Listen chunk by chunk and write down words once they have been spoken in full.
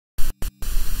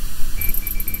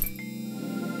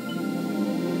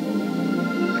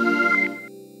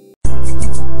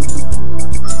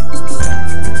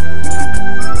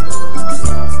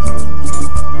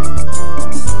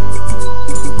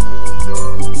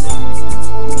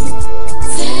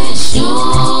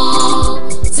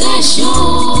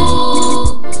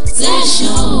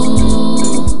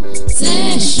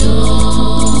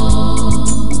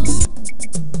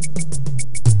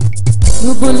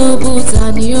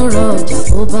ọ̀rọ̀ ọjà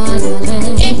kó bá dalẹ̀.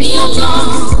 Èmi ọlọ́.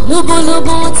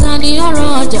 Lóbólóbó ta ni ọ̀rọ̀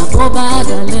ọjà kó bá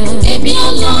dalẹ̀. Èmi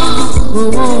ọlọ́.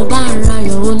 Gbowó bá ń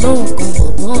rayọ̀ olóhùn kan bọ̀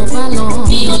bó bá lọ.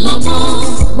 Mi ò lọ́mọ.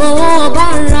 Gbowó bá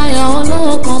ń rayọ̀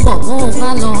olóhùn kan bọ̀ bó bá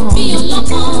lọ. Mi ò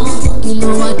lọ́mọ. Kí ló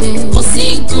wá dé? Kò sí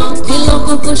nǹkan kan. Kí ló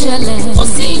kúkú ṣẹlẹ̀? Kò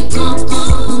sí nǹkan kan.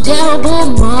 Ǹjẹ́ o bó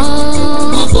mọ́?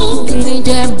 Mo bó. Kí ni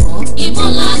jẹ́ mọ́?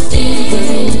 Ìmọ̀ládé.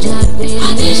 Ìjàgbé.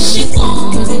 Adéṣípọ̀.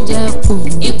 Kí ni jẹ́ kù?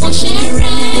 Ìpọ̀ṣẹ́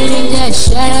rẹ̀. Kí ni jẹ́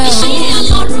ṣẹ́rẹ́? Ìṣẹ́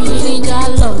alọ́run. Kí ni jẹ́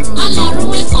alọ́run? Alọ́run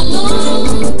ẹ̀kọ́ ló.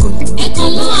 Ẹ̀kọ́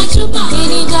ló àjùbà. Kí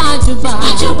ni jẹ́ àjùbà?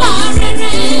 Àjùbà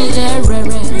rẹ̀rẹ̀. Kí ni jẹ́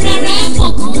rẹ̀rẹ̀? Rẹ̀rẹ̀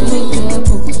mọ̀gùn. Kí ni jẹ́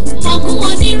mọ̀gùn? Mọ̀gùn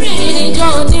onírè. Kí ni jẹ́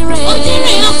onírè?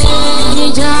 Onírè afọ́. Kí ni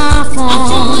jẹ́ afọ́?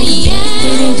 Afọ́ ìyẹ́. Kí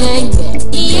ni jẹ́ ìyẹ́?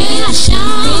 Ìyẹ́ àṣà.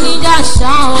 Kí ni jẹ́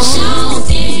àṣà o? Àṣà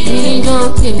òkè. Kí ni jẹ́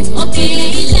òkè? Òkè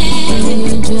ilẹ̀. Kí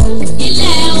ni jẹ́ ilẹ̀?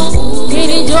 Ilẹ̀ òwú. Kí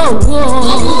ni jẹ́ òwú o?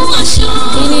 Òwú aṣọ.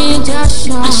 Kí ni jẹ́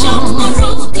aṣọ? Aṣọ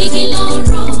mọ̀rọ̀ igi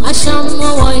lọ́rọ̀. Aṣọ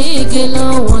mọ̀wọ̀ igi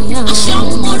lọ́wọ́ yá. Aṣọ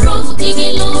mọ̀rọ̀ igi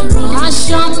lọ́rọ̀.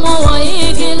 Aṣọ mọ̀wọ̀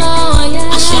igi lọ́wọ́ yá.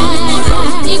 Aṣọ mọ̀rọ̀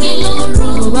igi lọ́rọ̀.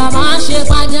 Bàbá ṣe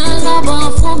pàjá lọ́bọ̀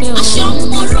fún mi o. Aṣọ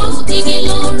mọ̀rọ̀ igi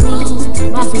lọ́rọ̀.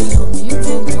 Má fi lọ mí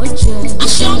kó mọ̀ jẹ.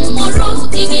 Aṣọ mọ̀rọ̀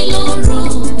igi lọ́rọ̀.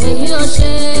 Èyí ò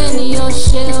ṣe ni yóò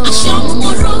ṣe o. Aṣọ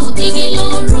mọ̀rọ̀ igi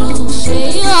lọ́rọ̀. Ṣé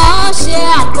yóò ṣe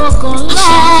àkókò ńlá?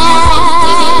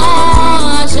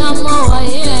 Aṣọ mọ̀wọ̀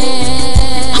yẹ.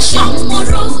 Aṣọ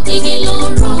mọ̀rọ̀ igi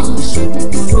lọ́rọ̀.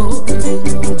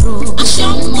 Aṣọ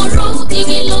mọ̀rọ̀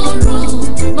igi lọ́rọ̀.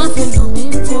 Má fi lọ mí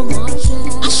kó mọ̀ jẹ.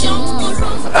 Aṣọ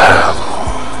mọ̀rọ̀.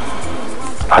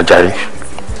 Ajayi,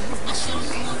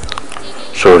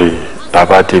 sórí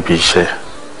tàbá débi iṣẹ́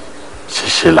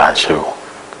ṣíṣe là ń ṣe o.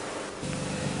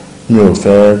 Mi ò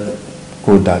fẹ́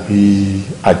kó dàbí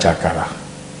àjàkàrà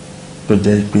tó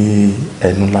jẹ́ pé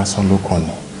ẹnu lásán ló kàn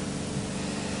ní.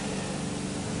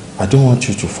 I don't want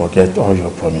you to forget all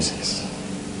your promises.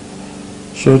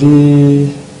 Sórí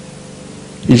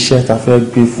iṣẹ́ ta fẹ́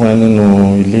gbé fún ẹ nínú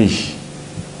ilé yìí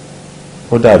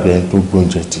ó dàbí ẹni tó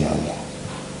gbóúnjẹ tìyàn ni.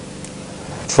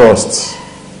 Trust.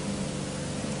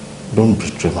 Don't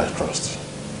betray my trust.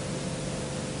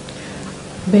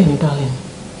 Benny, darling.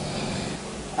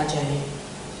 Ajayi.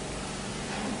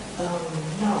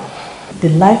 Now, the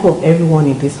life of everyone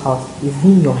in this house is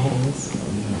in your hands.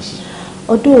 Yes.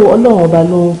 Although Ọlọ́run ọba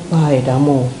ló ń pa ẹ̀dá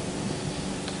mọ́,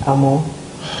 àmọ́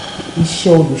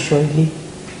iṣẹ́ olùṣọ́ ilé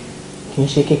kì í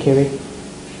ṣe kékeré.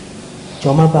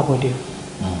 Jọ̀ọ́ má gbàbọ̀dé.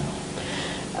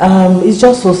 It's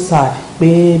just so sad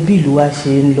pé bí ìlú wa ṣe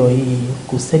ń lọ yìí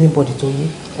kò sẹ́nibọ̀dì tó yé.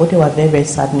 Ó dẹ̀ wà very very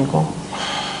sad nìkan.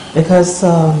 Because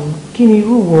kí ni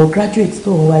irú wọ graduate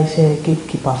tó ń wá iṣẹ́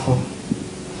gatekeeper fún?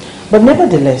 But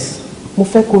nevertheless, mo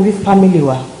fẹ́ kó rí family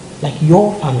wa like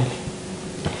your family.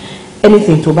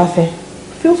 Anything tó bá fẹ́,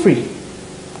 feel free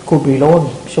kó béèrè lọ́wọ́ mi,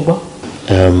 ṣùgbọ́n.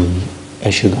 Ẹ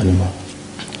ṣé gan ni ma,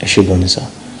 ẹ ṣé gan ni sá.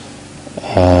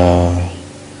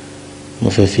 Mo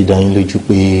fẹ́ fi dá yín lójú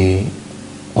pé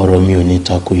ọ̀rọ̀ mi ò ní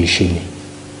tako iṣẹ́ mi.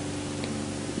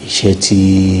 Iṣẹ́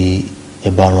tí ẹ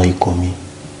bá rán ikọ̀ mi,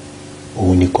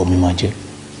 òun ni ikọ̀ mi máa jẹ́.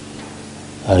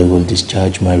 I will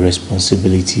discharge my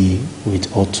responsibility with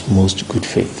utmost good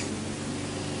faith.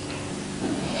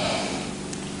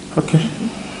 Okay.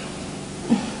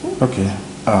 Okay.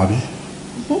 Abi.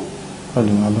 How do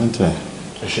you want to?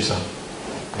 Yes, sir.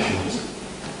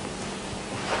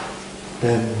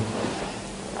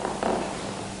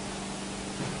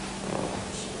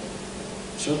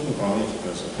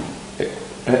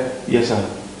 Yes, sir.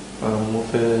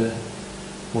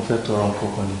 Mo fẹ́ tọrọ nǹkan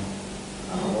kan ni.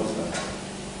 What's that?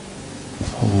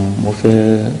 Mo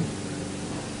fẹ́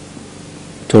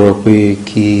tọrọ pé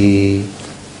kí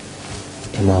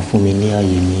ẹ máa fún mi ní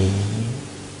àyè ní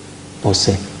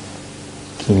ọ̀sẹ̀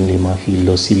kí n lè máa fi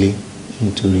lọ sílé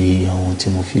nítorí àwọn tí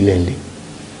mo fi lẹ́lẹ̀.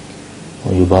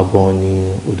 Àwọn Yorùbá bọ́ ní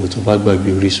odò tó bá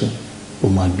gbàgbé orísun ó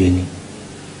máa gbé ni.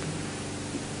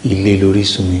 Ilé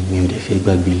lórísun mi ò dẹ̀ fẹ́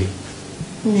gbàgbé ilé.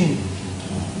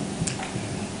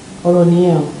 Ọ̀rọ̀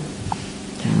nìyẹn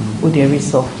ó dẹ̀ rí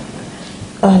sọ.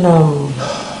 And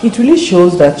it really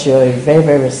shows that you're a very,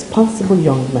 very responsible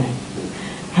young man.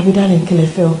 Abi darling, kí lẹ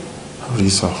fẹ́ o? Rí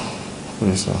sọ.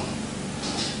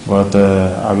 But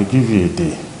I will give you a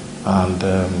day and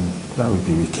that will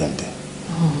be weekend.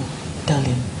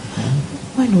 Darling,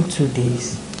 why not 2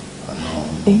 days?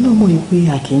 Ẹ̀yin náà mọ̀ pé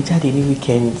a kì í jáde ní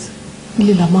weekends.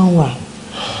 Ilé la máa ń wà.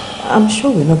 I'm sure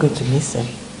we're not going to miss him.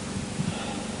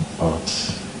 But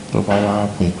tó bá wá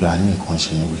pín pé a ní nǹkan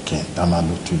ṣe ní weekend, that máa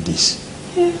lo 2 days.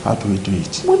 Yeah. How do we do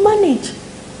it? We manage.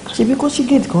 Ṣebí kó ṣí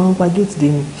gate kan pa gate dé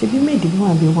ni. Ṣebí méjì bí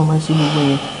wọ́n máa ṣe gbogbo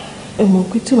yẹn. Ẹ mọ̀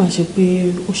pé tí wàá ṣe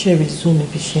pé ó ṣe resume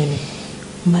níbi iṣẹ́ ni.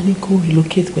 Maniko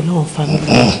relocate with our family.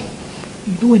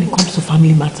 You know when it comes to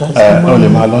family matters. Only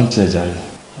my lunch, Jerry.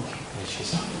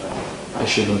 I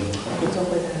should know.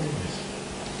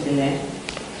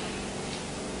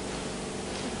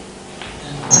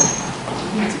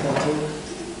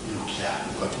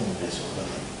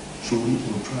 Sórí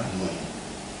ojú àánú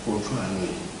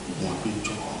ẹ̀ wọ́n pé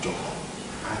jọ̀kọ̀jọ̀kọ̀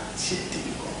á ti ẹ̀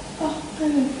tèmi kan.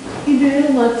 Ìbéèrè ló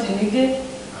máa tì mí dé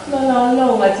lọ́la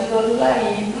ọlọ́run àti lọ́la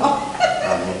yìí.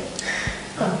 Àmín.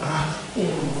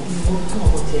 Ìwọ tó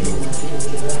ọ̀pọ̀ tẹ̀lé máa fi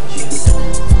lókè rájú.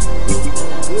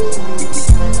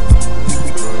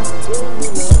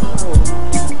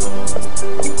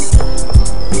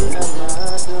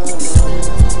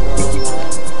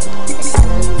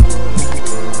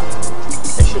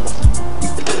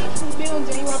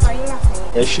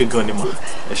 Ẹ ṣé gan ni ma,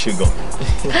 ẹ ṣé gan.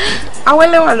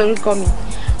 Awẹ́lẹ́wà lórúkọ mi,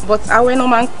 but Awẹ́ náà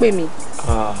máa ń pè mí.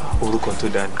 Orúkọ tó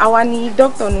dáa ni. Àwa ni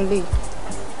dókítà nílé.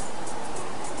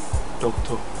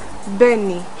 Dókítà. Bẹ́ẹ̀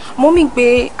ni, mo mì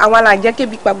pé àwa là jẹ́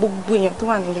kébi pa gbogbo èèyàn tó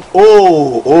wà nílé.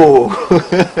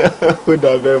 Ó dà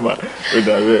bẹ́ẹ̀ mà, ó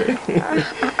dà bẹ́ẹ̀.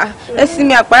 Ẹ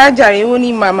sinmi àpárájàre ó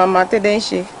ní màmá tẹ́lẹ̀ ń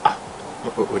ṣe.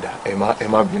 Ó dà, ẹ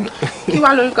má bínú. Kí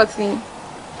wá lórúkọ tí yín?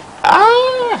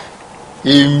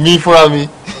 Èmi fúnra mi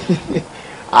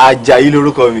Àjàyí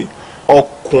lórúkọ mi,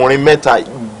 ọkùnrin mẹ́ta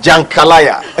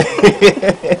jankalaya.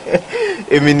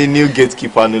 Èmi ni new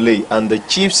gatekeeper nílé and the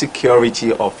chief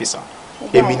security officer.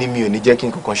 Èmi ni mi ò ní jẹ́ kí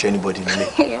n kankan ṣe anybody nílé.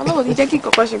 Ọlọ́run ní jẹ́ kí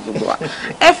kankan ṣe gbogbo wa.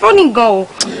 Ẹ fọ́nì gan o,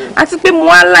 àti pé mo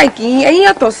wá like yín, ẹ̀yin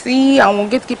yàtọ̀ sí àwọn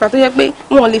gatekeeper tó jẹ́ pé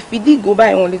wọn ò lè fi dígò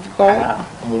báyìí, wọn ò lè fi kọ́.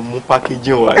 Mo mú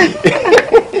packaging wá ní.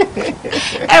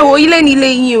 Ẹ wo ilé ní ilé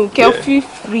yín o, kẹ́ feel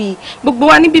free. Gbogbo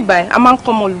wa níbí báyìí a máa ń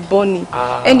kọ́ ọmọ olùbọ́ ni.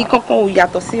 Ẹnì kankan ò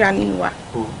yàtọ̀ síra nínú wa.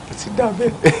 Ó ti dà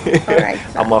bẹ́ẹ̀.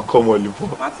 A máa kọ́ ọmọ olùbọ́.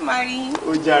 Wọ́n tún máa rí yín.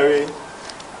 Ó jàre,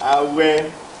 Awẹ́.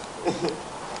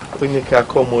 Ó ní ká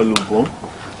kọ́ ọmọ olùbọ́.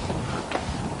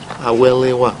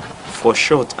 Awẹ́lẹ́wà, for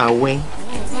short, Awẹ́.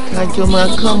 Kájọ máa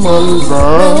kọ́ ọmọ olùbọ́.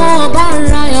 Owó bá ń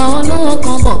rayọ̀ olówó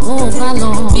kan bọ̀ bó bá lọ.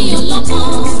 Bí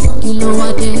ọlọ́gbọ́n kí ló wá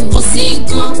dé? Kò sí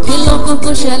nǹkan kan. Kí ló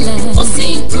kúkú ṣẹlẹ̀? Kò sí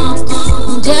nǹkan kan.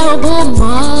 Ǹjẹ́ o bó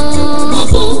mọ́? Mo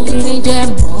bó. Irin jẹ́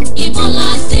mọ́. Ìbọn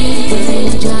láti. Irin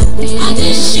jáde.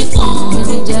 Adéṣípọ̀.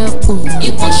 Irin jẹ́ kù.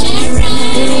 Ìkọ́ṣẹ́ rẹ̀.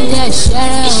 Irin jẹ́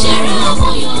ìṣẹ́rẹ́. Ìṣẹ́rẹ́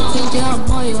ọmọyọ̀. Irin jẹ́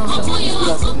ọmọyọ̀. Ọmọyọ̀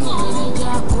àkọ́kọ́. Irin jẹ́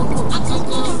àkọ́kọ́.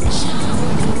 Àkọ́kọ́ òrìṣà.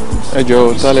 Ẹ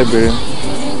jọ̀ọ́, ta lẹ béèrè?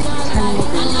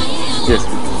 Yes.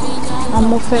 I'm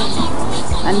Mofe,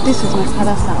 and this is my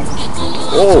father's house.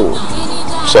 Oh,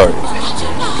 sorry.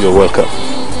 You're welcome.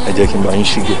 Ẹ jẹ́ kí n bá yín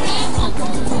ṣí gate.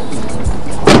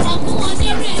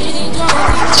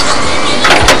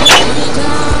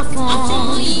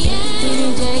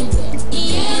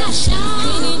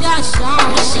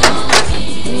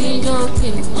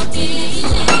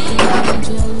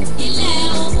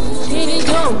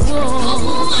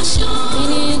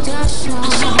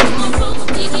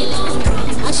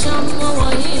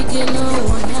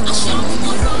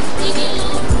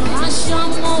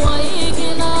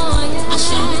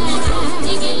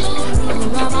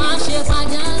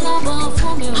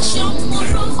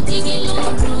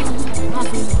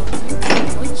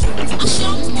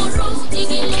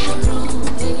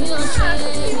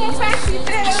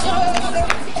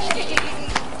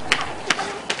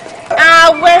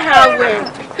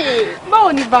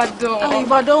 Báwo ni Ìbàdàn?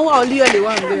 Ìbàdàn wà Olúyọ̀lé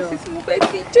wà ń bẹ̀ o. Sísí mo fẹ́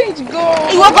ti change gan.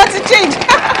 Ìwọ kan ti change.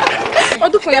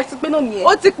 Ọdún kan ya ti pé náà nìyẹn.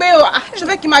 Ó ti pé o, ṣo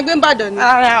fẹ́ kí n máa gbé Ìbàdàn ni?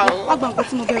 Ara o. Wá gba nǹkan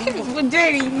tí mo bẹ̀ wọ̀. Mo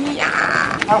jẹ́rìí ní.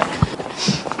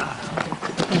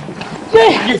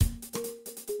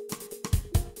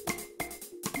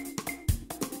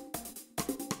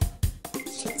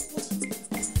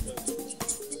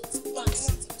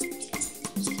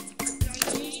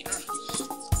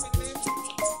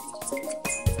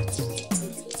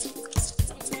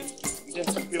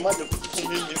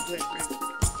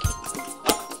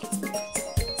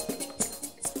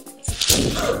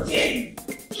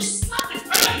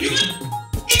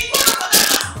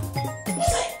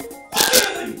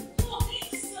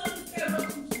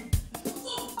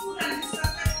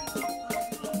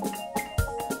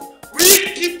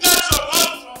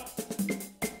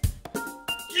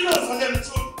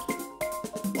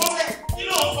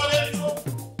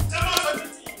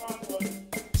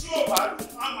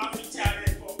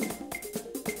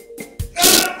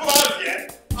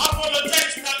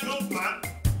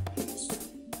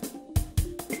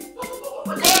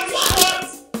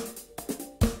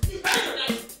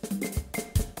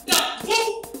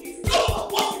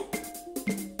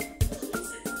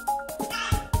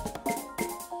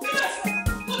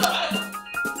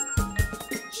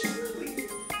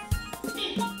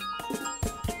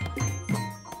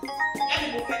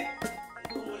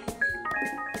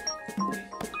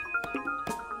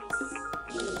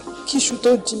 Kíṣu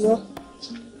tó jiná,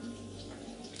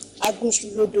 agúnṣu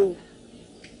lódò.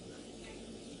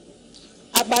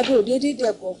 Àgbàdo dédé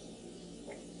dẹ̀bọ̀,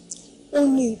 ó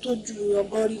ní ìtọ́jú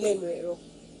ọgọ́n rí lẹ́nu ẹ̀rọ.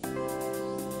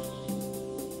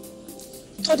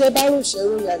 Tọ́dẹ bá ròṣẹ́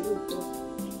ròyà lóòótọ́.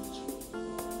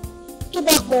 Tó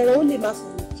bá pẹ̀rẹ̀ ó lè má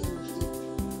fún mi kiri.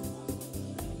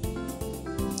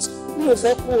 Mi ò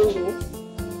fẹ́ kó o rò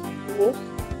ó.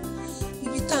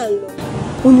 Ibi tá à ń lọ.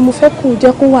 Ó ní mo fẹ́ kó o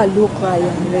jẹ́ kó wà lókàn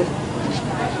àyà rẹ̀.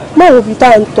 Má wo ibi tá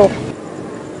à ń tọ̀.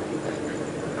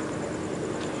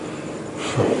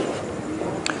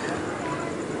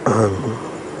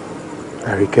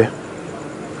 Àríkẹ́,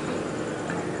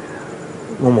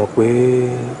 mo mọ̀ pé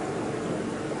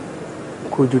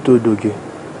kójú tó doge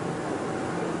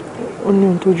ó ní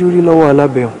ohun tójú rí lọ́wọ́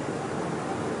alábẹ̀hùn.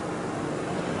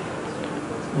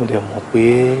 Mo dẹ̀ mọ̀ pé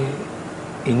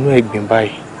inú ẹ̀gbìn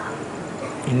báyìí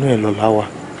inú ẹ̀ lọ́lá wà,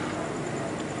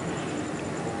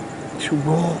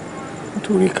 ṣùgbọ́n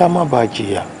nítorí ká má bàa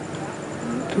jìyà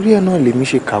torí ẹ̀ náà lèmi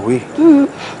ṣe kàwé.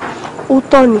 Ó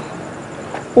tọ́ ni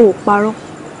o ò parọ́,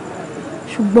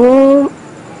 ṣùgbọ́n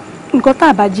nǹkan tá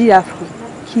a bá jìyà fún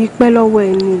kì í pẹ́ lọ́wọ́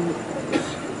ẹni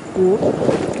wò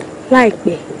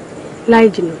láìpẹ́ láì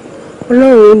jìnnà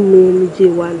Ọlọ́run ó nu omijé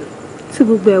wa nù tí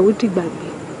gbogbo ẹ̀ ó dìgbàgbé.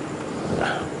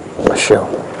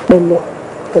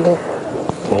 Pẹ̀lẹ́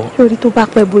lórí tó bá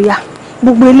pẹ́ bóyá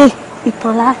gbogbo ilé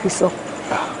ìtàn láàfin sọ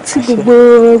tí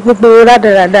gbogbo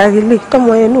rádaràda ilé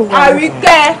tọmọ yẹn náà wà.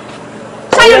 Àríkẹ́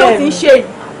ṣáyé ló ti ń ṣe yìí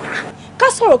ká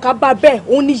sọ̀rọ̀ ká bá bẹ́ẹ̀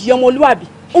òun ní yìí ọmọlúwàbí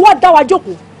ó wá dá wa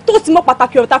jókòó tó ti mọ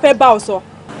pàtàkì ọ̀rọ̀ tá fẹ́ bá ọ sọ.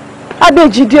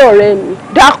 Adéjídé ọ̀rẹ́ mi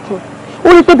dákun ó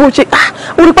rí pé bó ṣe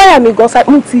ó rí páyà mi gan sa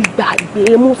mo ti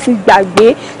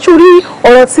gbàgbé sórí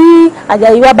ọ̀rọ̀ tí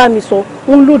Àjàyí wá bá mi sọ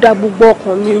ń ló da gbogbo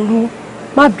ọkàn mi rú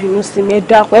má bínú sí mi ẹ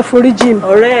dákun ẹ foríjì mi.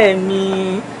 ọ̀rẹ́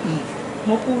mi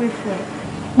mo kú wí fún ẹ.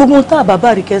 gbogbo ohun tá a bàbá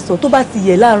Àríkẹ́ sọ tó bá ti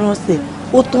yẹ láàárọ̀ ọ̀sẹ̀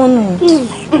ó tọ́nù.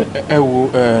 Ẹ wo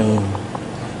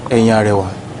ẹ̀yin arẹwà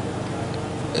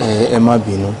ẹ má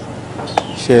bínú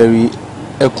ṣe rí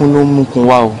ẹkún ló mú kun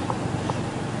wá o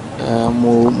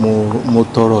mo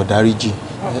tọrọ dáríjì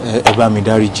ẹ bá mi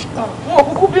dáríjì. Wọn ò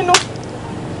kúkú bínú.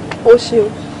 Ó ṣeun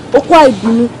ó kó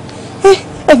àìbínú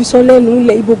ẹ fi sọ lẹ́nu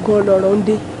ilẹ̀ ibo gan lọ̀rọ̀ ń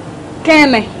dé.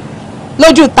 Kẹ́ẹ̀nẹ̀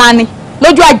lójú tani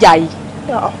lójú Àjàyí.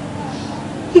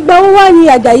 Ìgbà wo wá ni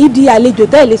Àjàyí di àlejò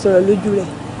tẹ́ ẹ lè sọ̀rọ̀ lójú rẹ̀?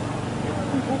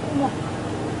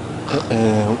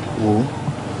 Wò ó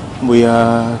bóyá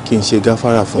kí n ṣe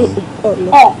gáfárà fún yín.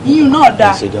 Iyún náà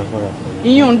dáa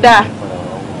iyún dáa.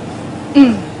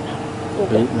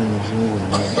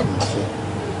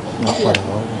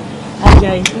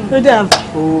 Àjàyí ó dà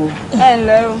bò. Ẹ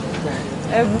ǹlẹ́ o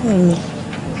ẹ bú mi.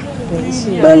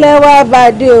 Bólẹ̀ wá bá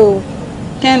dé o.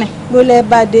 Kẹ́ẹ̀nẹ̀ bólẹ̀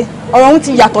bá dé. ọ̀rọ̀ òun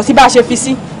ti yàtọ̀ sí bá a ṣe fi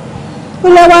sí.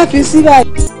 Bólẹ̀ wá fi sí báyìí.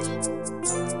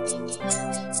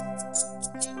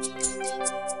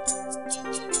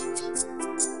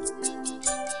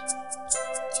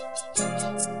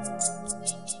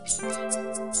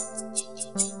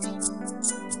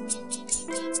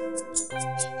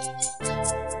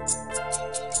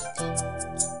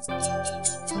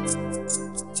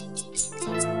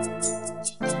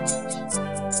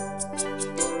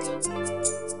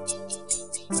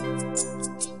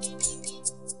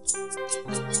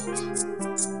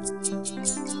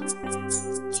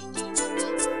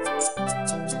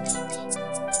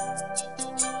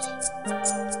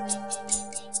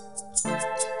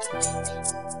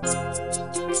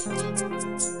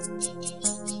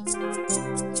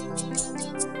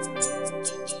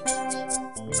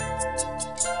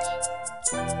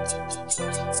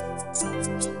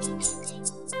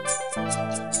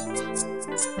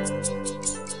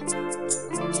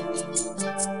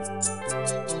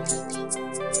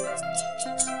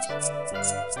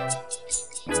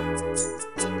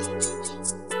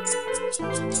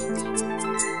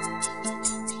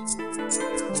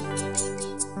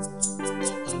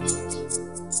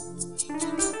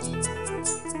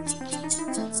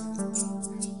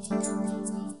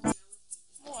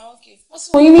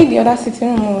 You need the other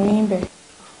sitting room or in bed.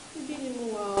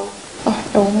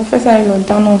 Mo fẹ́ sáré lọ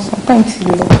dáná sometime tí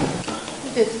lọ.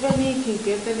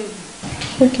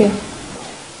 Okay.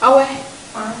 Awẹ́,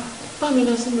 bá mi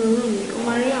lọ sínú room mi, ó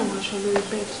máa rí àwọn aṣọ lórí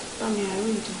bed, bá mi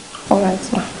arrange. All right,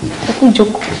 ma. Ẹ kú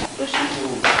jókòó.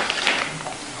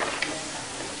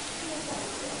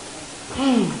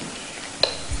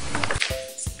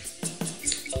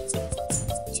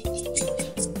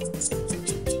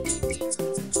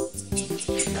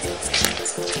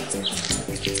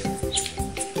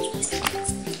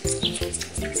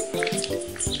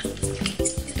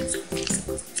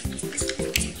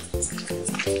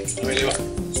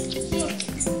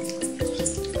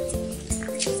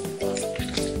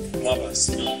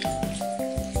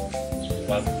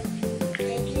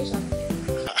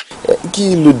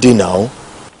 Kí ló dé now?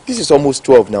 This is almost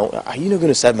 12 now. Are you not going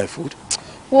to serve my food?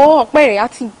 Wo ọ̀pẹ rẹ̀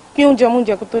àti bí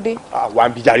oúnjẹ kó tó dé. Wà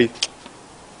ń bí jáde.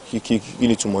 Kí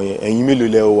ni túmọ̀ yẹn? Ẹ̀yin mélòó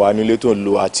lẹ wà nílé tó ń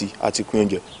lo àti pín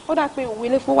oúnjẹ? Ó dà pé òwe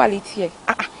léfó wà létí ẹ̀.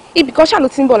 Ibì kan ṣáà ló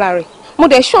ti ń bọ̀ lára rẹ̀. Mo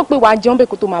dẹ̀ sọ pé wàá jẹun bẹ́ẹ̀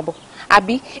kó tó máa bọ̀.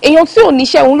 Àbí èèyàn tí ò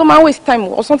níṣẹ́ òun ló máa ń waste time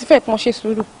ọ̀sán ti fẹ́ pọ́n ṣe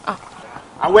sùúrù.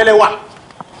 Àwẹ́lẹ́wà.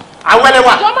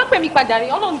 Ìjọ má pè mí padà rí,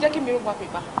 Ọlọ́run jẹ́ kí mi rúgbà pè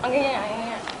bá.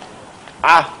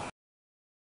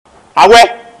 Àwẹ́.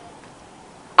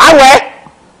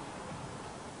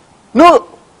 No.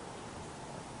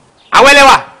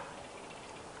 Àwẹ́lẹ́wà.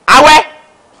 Àwẹ́.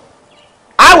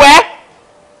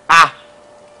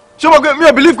 Ṣé mi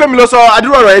ò believe pé mi lọ sọ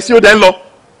àdúrà ọ̀rọ̀ ẹ̀ sí ó dẹ́ ń lọ.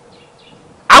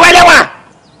 Àwẹ́lẹ́wà.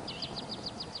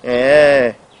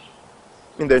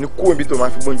 Mi dẹ̀ ní kó ibi tó máa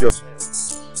fi gbóúnjẹ ọ̀sán.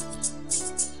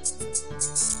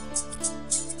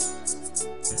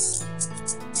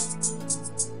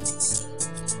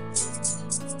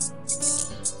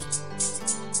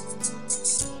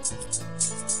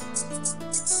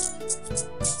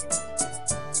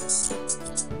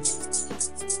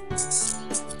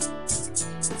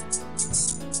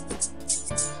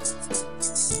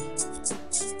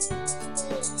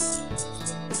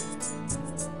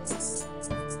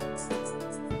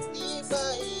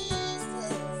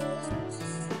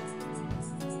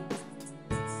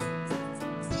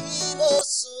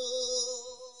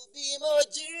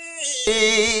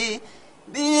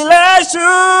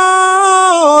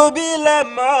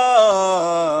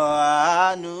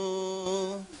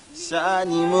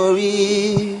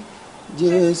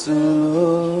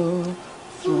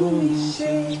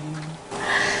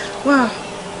 Wow.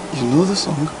 You know the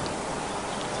song?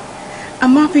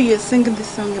 I'm happy you're singing this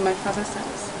song in my father's house.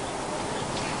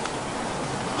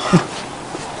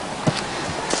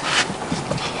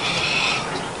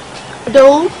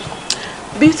 Though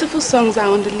beautiful songs are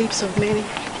on the lips of many,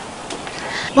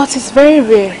 but it's very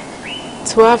rare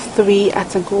to have three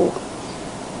at a go.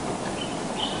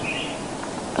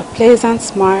 A pleasant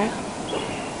smile,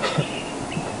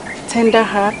 tender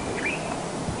heart,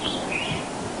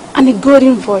 and a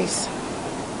golden voice.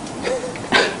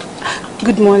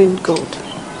 Good morning, gold.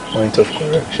 Point of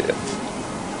correction.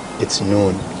 It's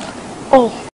noon.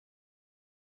 Oh.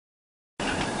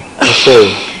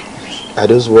 So, are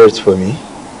those words for me?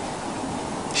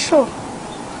 Sure.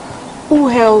 Who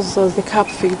else does the cap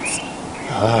fit?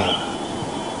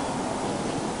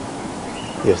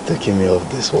 You've taken me off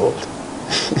this world.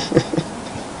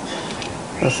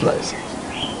 That's nice.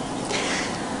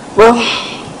 Well,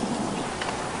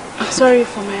 I'm sorry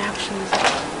for my actions.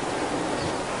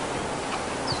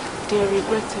 They are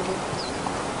regrettable.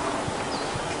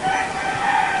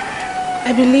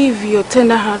 I believe your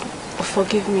tender heart will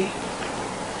forgive me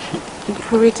and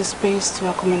create a space to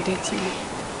accommodate me.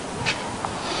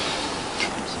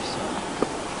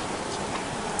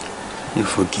 You're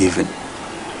forgiven.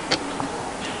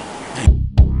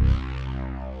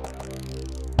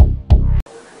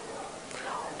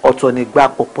 Ọ̀tọ̀ ni gbà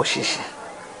pọ̀pọ̀ ṣìṣì,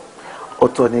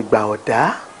 ọ̀tọ̀ ni gbà ọ̀dá.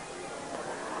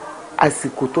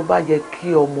 Àsìkò tó bá yẹ kí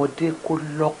ọmọdé kó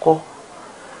lọ́kọ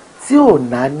tí ò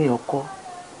ná ní ọkọ,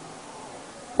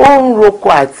 ó ń roko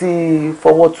àti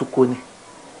fọwọ́ tukọ̀ ni.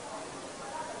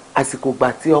 Àsìkò gbà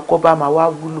tí ọkọ bá máa wá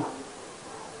wúlò,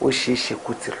 ó ṣe é ṣe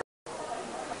kó ti lọ.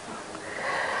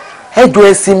 Ẹjọ́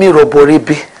ẹ sinmi rọ̀bọ̀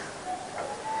rebe,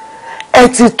 ẹ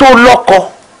ti tó lọ́kọ,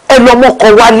 ẹ lọ mọ́kọ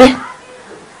wálé.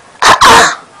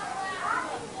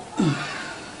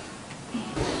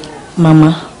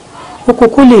 Màmá,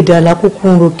 okoko lè dá lákòókò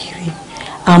ń ro kiri,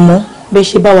 àmọ́ bẹ́ẹ̀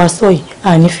ṣe bá wa sọ yìí,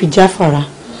 àní fi jáfara.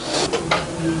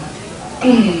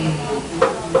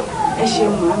 Ẹ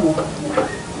ṣeun màmí,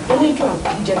 elédùn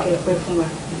àkójẹ kẹpẹ fún wa,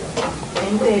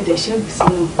 ẹ̀yin tẹ́ ẹ̀dẹ̀ ṣẹ́gun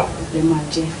sínú lè máa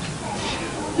jẹ.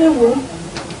 Ẹ wo,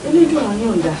 elédùn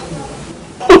àyànda.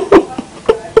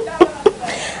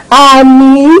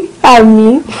 Àmín,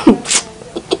 àmín.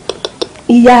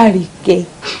 Ìyá Àríkẹ́.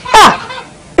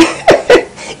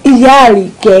 Ìyá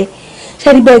Àríkẹ́. Ṣé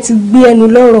rí bẹ́ẹ̀ ti gbé ẹnu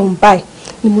lọ́rọ̀ ń báyìí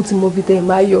ni mo ti mọ bí tẹ́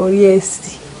máa yọrí ẹ̀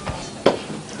sí.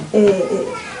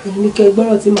 Èmi kẹ́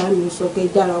gbọ́rọ̀ tí màá mi sọ pé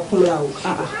dára kúnra o.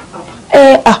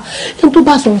 Ẹni tó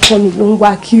bá sọ nǹkan mi ló ń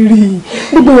wá kiri.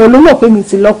 Gbogbo èèyàn ló mọ̀ pé mi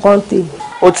ti lọ́kọ ń tèmi.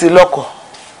 Ó ti lọ́kọ.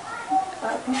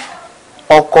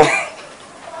 Ọkọ.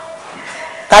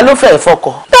 Ta ló fẹ́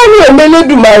fọkọ? Tani èmi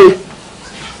Elédùmarè.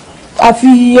 Àfi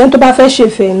ẹni tó bá fẹ́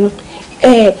ṣèfẹ́ nu.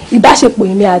 Ìbáṣepọ̀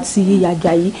èmi àti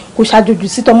Àjàyí kò ṣàjòjì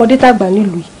sí tọmọdé tàgbà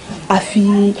nílùú yìí. àfi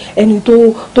ẹni tó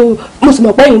mo sì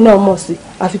mọ̀ pé ẹ̀yin náà mọ̀ sí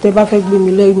àfi tẹ́ bá fẹ́ gbé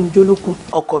mi lẹ́yìn ìjólókù.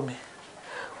 ọkọ mi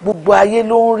gbogbo ayé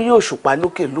ló ń rí òṣùpá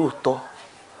lókè lóòótọ́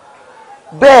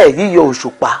bẹ́ẹ̀ yíyọ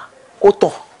òṣùpá ó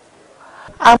tàn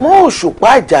àmọ́ òṣùpá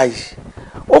Àjàyí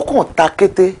ó kàn ta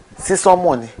kété sí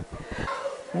sánmọ̀ ni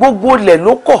gbogbo ilẹ̀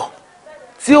ló kọ̀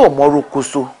tí ò mọ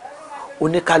rokoṣo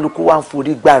oníkálukú wá ń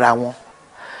forí gbára wọn.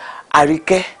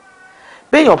 Àríkẹ́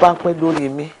béèyàn bá ń pín lórí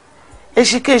mi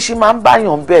èṣìkéṣì máa ń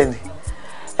báyàn bẹ́ẹ̀ ni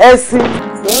ẹ̀sìn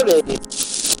lọ́rẹ̀ ni.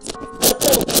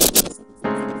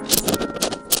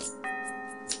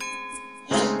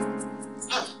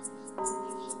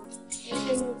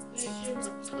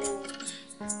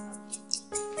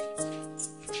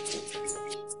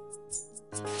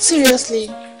 Seriously,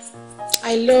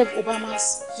 I love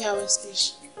Obama's farewell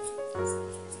speech.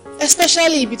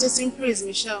 Especially because he praised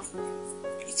Michelle.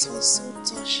 It was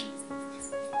so touching.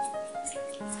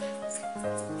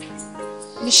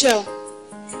 Michelle,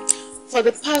 for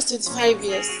the past 25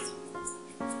 years,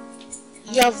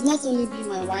 you have not only been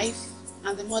my wife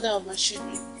and the mother of my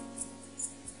children,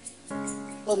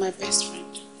 but my best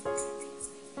friend.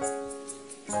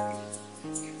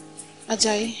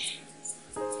 Ajayi,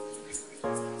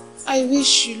 I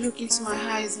wish you look into my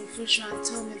eyes in future and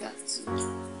tell me that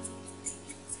too.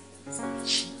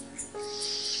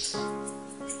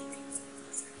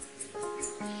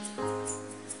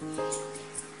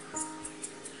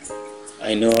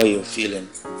 I know how you're feeling.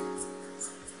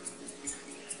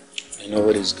 I know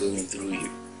what is going through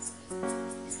you.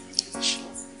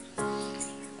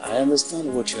 I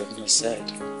understand what you have not said.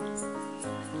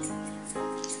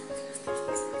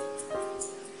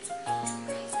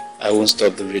 I won't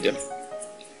stop the rhythm.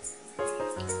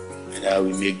 And I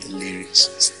will make the lyrics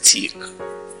stick.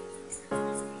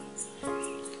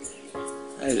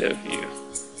 I love you.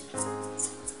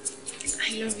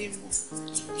 I love you more.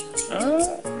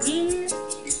 Ah, really?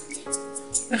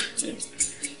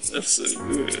 That's so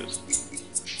good.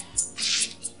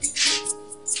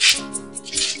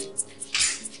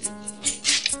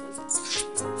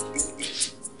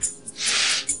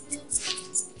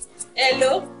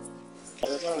 Hello?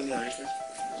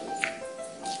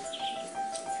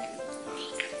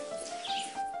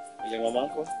 Ilé màmá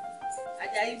ńkọ́?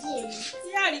 Àjàyí bò ní. Tí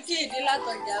Àríkẹ́ èdè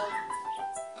látọjà o.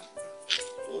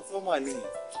 Ó tọ́ mà ní.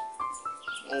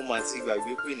 Wọ́n mà ti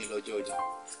gbàgbé pé ní lọ́jọ́ ọjà.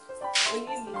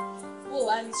 Oyé mi, bó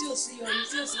wà ní tí ò sí yọnu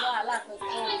tí ò sí wàhálà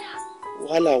kankan o.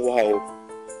 Wàhálà wà o.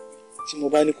 Tí mo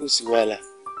bá ní kò sí wàhálà,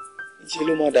 ńṣe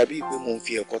ló máa dàbí pé mò ń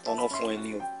fi ẹ̀kọ́ tanná fún ẹni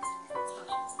o.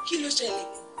 Kí ló ṣẹlẹ̀?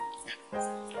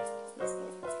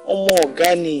 Ọmọ ọ̀gá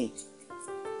ni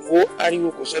wo ariwo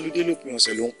kò sọ́lúdé lópin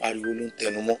ọ̀sẹ̀ ló ń pariwo ló ń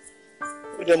tẹnu mọ́.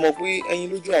 Ó dẹ̀ mọ̀ pé ẹyin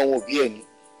lójú àwọn òbí ẹ̀ ni.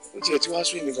 Ó tiẹ̀ tí wá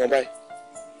sún èmi gan báyìí.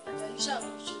 Àjàyí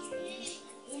ṣàmúṣe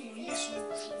fún mi ní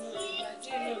ìṣòro fún mi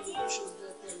ìgbàjẹ́ náà ló ń ṣojú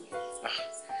ọ̀tẹ̀ mi.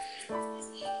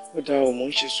 Ó dáa o, mò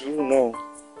ń ṣe sùúrù náà o.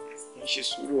 Mò ń ṣe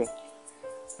sùúrù o.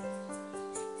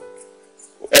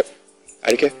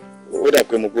 Àríkẹ́, ó dà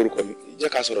pé mo gbórúkọ mi. Jẹ́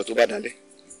ká sọ̀rọ̀ tó bá dalẹ̀.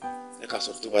 Jẹ́ ká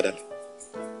sọ̀rọ̀ tó bá dalẹ̀.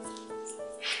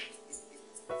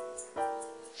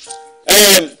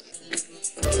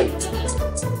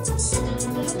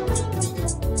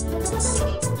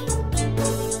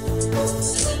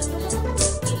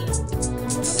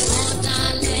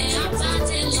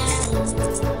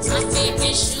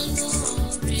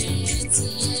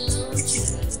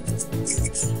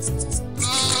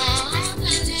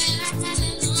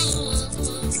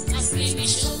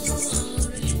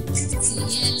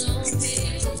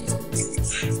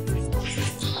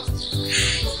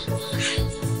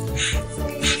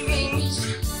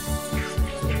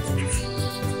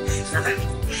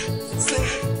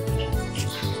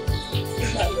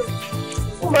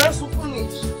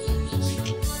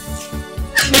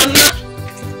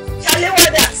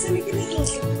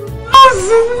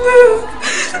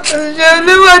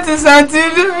 Ti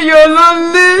sàtìlẹ́ yọ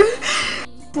lọ́lé.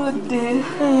 Tó dé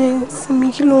sinmi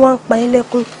kí ló wá ń pa ẹ́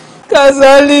lẹ́kún?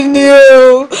 Kàsálí ni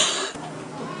o.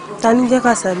 Ta ni jẹ́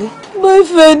Kàsálí?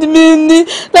 Boyfriend mi ni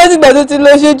láti ìgbà tó ti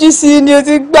lọ ṣojú sí ni o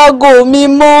ti gbágo mi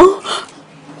mọ́.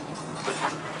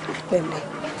 Pẹ̀lẹ́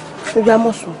nígbà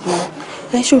mọ̀ sunkún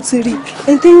ẹ ṣó ti rí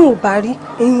ẹni tí yóò bá rí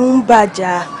ẹ̀yin ń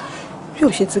bàjá bí ò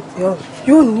ṣe ti pè ọ́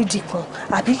yóò nídìí kan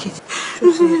àbí kìí.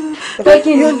 Pé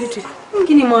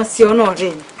kí ni mo ṣe ọ náà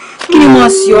rẹ̀ ni? Kí ni mo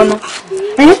ṣe ọ náà?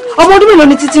 Ọmọ ọdún mélòó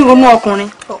ni títí ń ronú ọkùnrin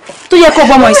tó yẹ kó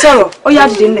bọmọ ìsọ̀rọ̀ ó yá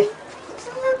dìde ńlẹ̀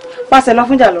pàṣẹ lọ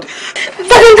fúnjà lọ.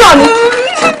 Sẹ́kíńdì ọ̀nì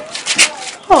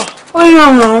ó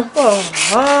yàn wọ́n.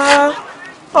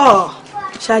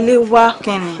 Ṣàlẹ́ wá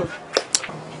kẹ́ni.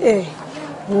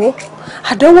 Wo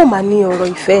àdánwò mà ní ọ̀rọ̀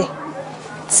ìfẹ́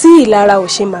tí ìlara ò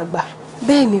ṣe máa gbà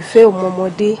bẹ́ẹ̀ nífẹ̀ẹ́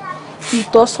ọmọọmọdé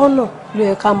ìtọ́sọ́nà ló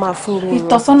yẹ ká máa fún wọn.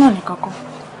 ìtọ́sọ́nà nìkan kan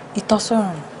ìtọ́sọ́nà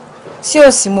sí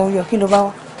òsì mo rí ọ kí ló bá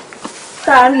wá.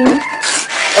 tá a ní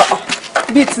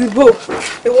bíi ti bò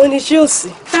èwo ni ṣé òsì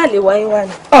tá a lè wáyé wá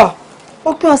ni.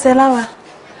 ó pín ọ̀sẹ̀ láwa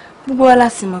gbogbo wa la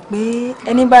sì mọ̀ pé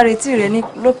ẹni bá retí rẹ̀ ní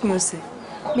lópin ọ̀sẹ̀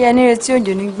bí ẹni retí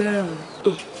òjò ní gbẹ́rẹ̀ wọn.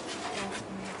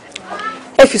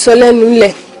 ẹ fi sọ lẹ́nu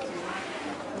ńlẹ̀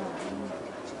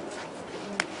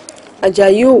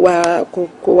Àjàyí ò wá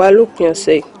kò wá lópin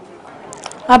ọ̀sẹ̀ yìí.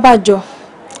 abájọ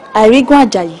àìrígún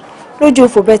Àjàyí lójú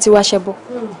òfò bẹ́ẹ̀ tí wá ṣẹbọ.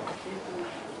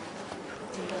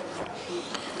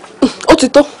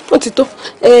 ó ti tó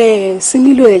sí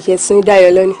nílò ẹ̀jẹ̀ sin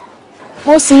Dayọ̀ lọ ni.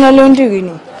 ó sin lọ ló ń dìrì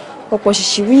ni ọ̀pọ̀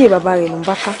ṣìṣì wíyè bàbá rẹ̀ ló ń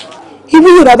bá ká.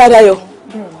 ìwúyè bàbá Dayọ̀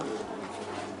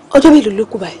ọjọ́ mélòó ló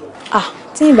kù báyìí.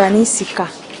 tí ìbá ní ìsìkà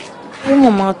ó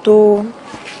mọ̀ mọ́ tó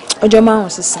ọjọ́ 5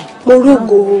 sísìn.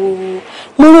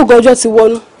 mo rògò ọjọ́ ti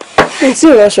wọnú ní tí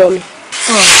ìránṣọ mi.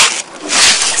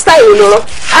 style ló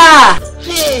rán.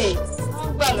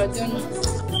 wọ́n gbà lọ́jọ́ náà.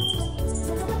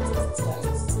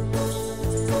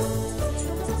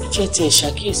 jẹ́ tí ẹ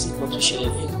ṣàkíyèsí kan tó ṣẹlẹ̀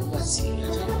bí nígbà tí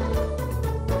Àjàyí.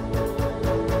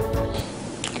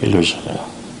 kí ló ṣẹlẹ̀?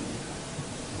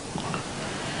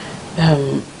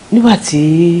 nígbà tí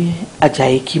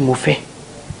Àjàyí kí mo fẹ́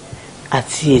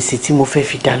àti èsì tí mo fẹ́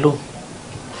fi dá lóhùn.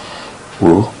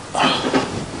 wo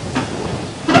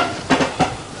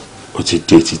ó ti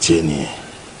dé títí ẹ nìyẹn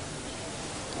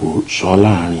wo sọ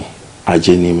láàrin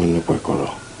ajé ní mímú pẹ̀kọ̀rọ̀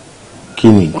kí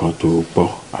ni nǹkan tó gbọ́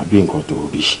àbí nǹkan tó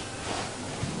rí.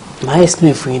 màá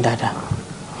explain fún yín dáadáa.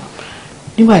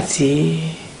 nígbà tí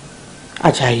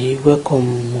Àjàyí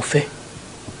welcome mo fẹ́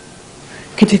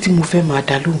kété tí mo fẹ́ máa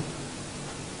dá lóhùn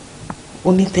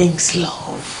ó ní thanks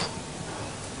love.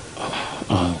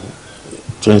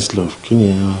 thanks love kí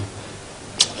ni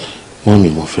wọ́n mi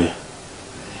mo fẹ́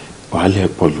wàhálà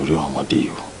pọ̀ lórí ọmọdé yìí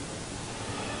o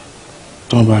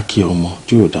tí wọ́n bá kí ọmọ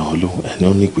tí yóò dá wọn lóhùn ẹni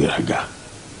ó ní ìgbéraga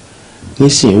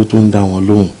nísìnyí ó tún ń dá wọn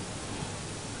lóhùn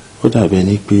ó dàbí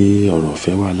ẹni pé ọ̀rọ̀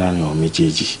ọ̀fẹ́ wà láàrin àwọn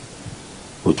méjèèjì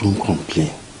ó tún ń complain.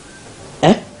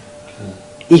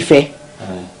 ìfẹ́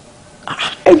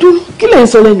ẹ dúró kí lè ń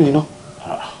sọ lẹ́nu iná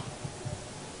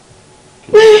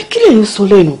kí lè ń sọ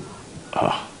lẹ́nu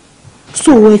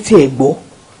so ẹ ti ẹ̀ gbọ́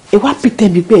ẹ wá pété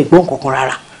mi pé ẹ gbọ́ nǹkan kan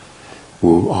rárá. wo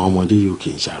àwọn ọmọdé yìí ò kì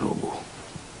í ṣàròbó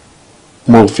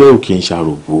mo fẹ́ ò kì í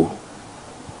ṣàròbó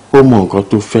ó mọ nǹkan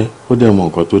tó fẹ́ ó dẹ̀ mọ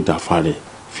nǹkan tó dà fa rẹ̀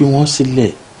fi wọ́n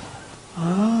sílẹ̀.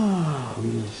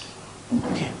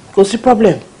 kò sí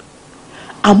problem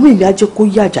àmú ìlú ajé kó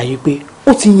yí Àjàyí pé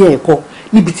ó ti yan ẹ̀kọ́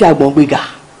níbi tí àgbọ̀n gbé ga.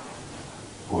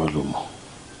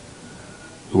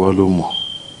 ìwọ ló mọ̀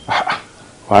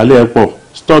wàhálà ẹ pọ̀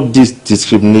stop this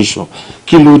discrimination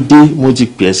kí ló dé mo ti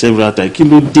pè ẹ́ several times kí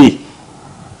ló dé.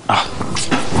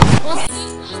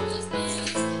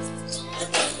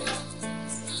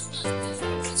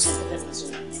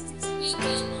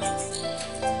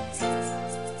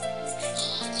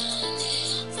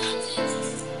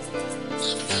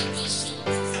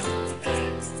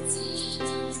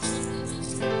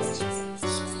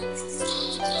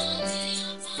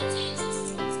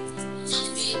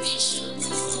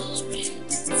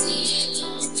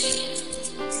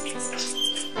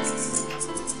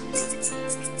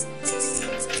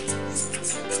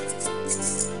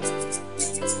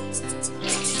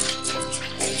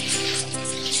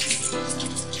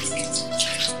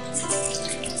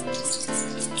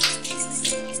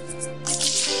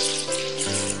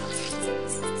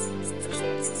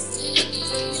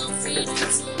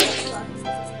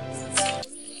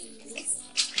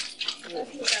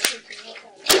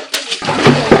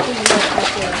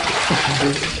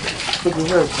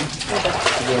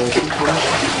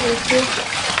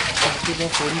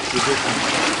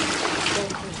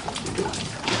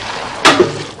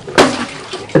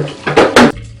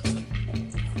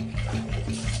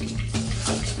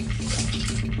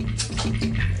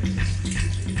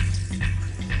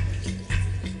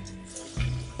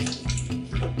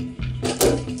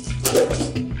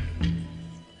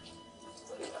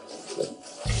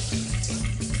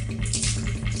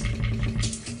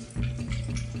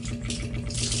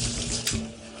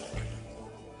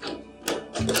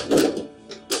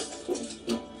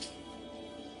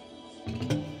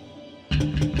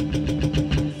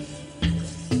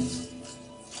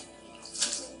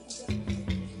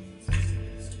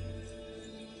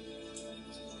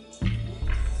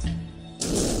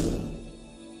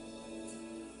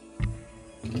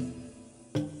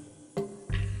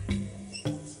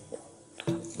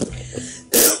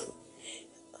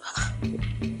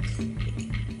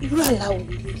 irú àláwò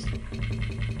lélẹ̀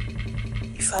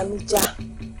ìfàmìjà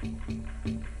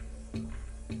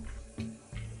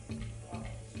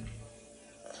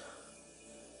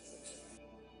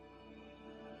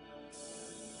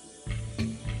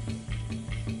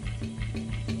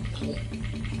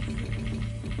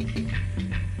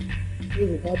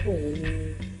Yorùbá bọ̀ wọ́n ní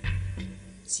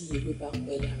tí ewé bá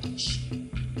pẹ́ lára ọṣẹ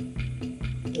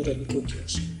lọ́dọ̀ ní kò di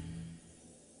ọṣẹ.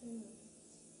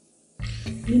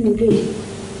 Nínú ilé yìí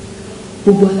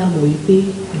gbogbo alámọ̀ yìí pé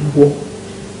ìwọ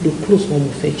ló close wọn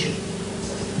mo fẹ́ jù.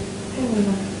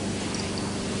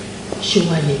 Ṣé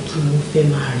wàá yẹ kí mo fẹ́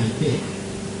máa rìn bẹ́ẹ̀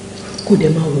kó dẹ̀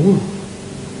máa wò ó?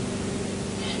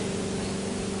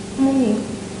 Mọ́mí,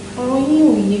 ọ̀rọ̀ yín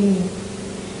ò yé mi,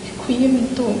 kò yé mi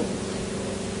tó.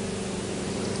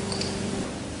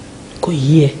 Kò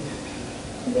yé ẹ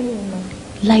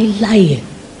láíláí ẹ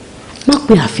má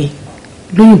pe ààfin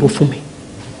lóyìnbó fún mi.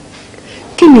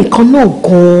 Kí ni nǹkan náà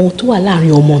gan-an tó wà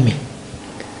láàrin ọmọ mi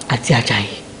àti Àjàyí?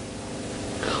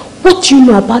 What do you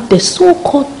know about the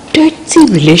so-called dirty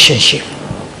relationship?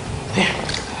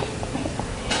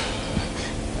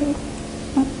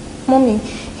 Mọ́mí,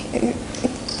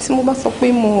 tí mo bá sọ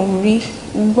pé mo rí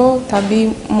gbọ́ tàbí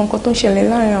mọ nǹkan tó ń ṣẹlẹ̀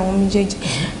láàrin àwọn méjèèjì,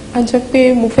 a jẹ́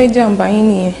pé mo fẹ́ jàǹbá yín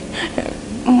nìyẹn.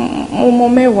 Mo mọ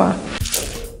mẹ́wàá.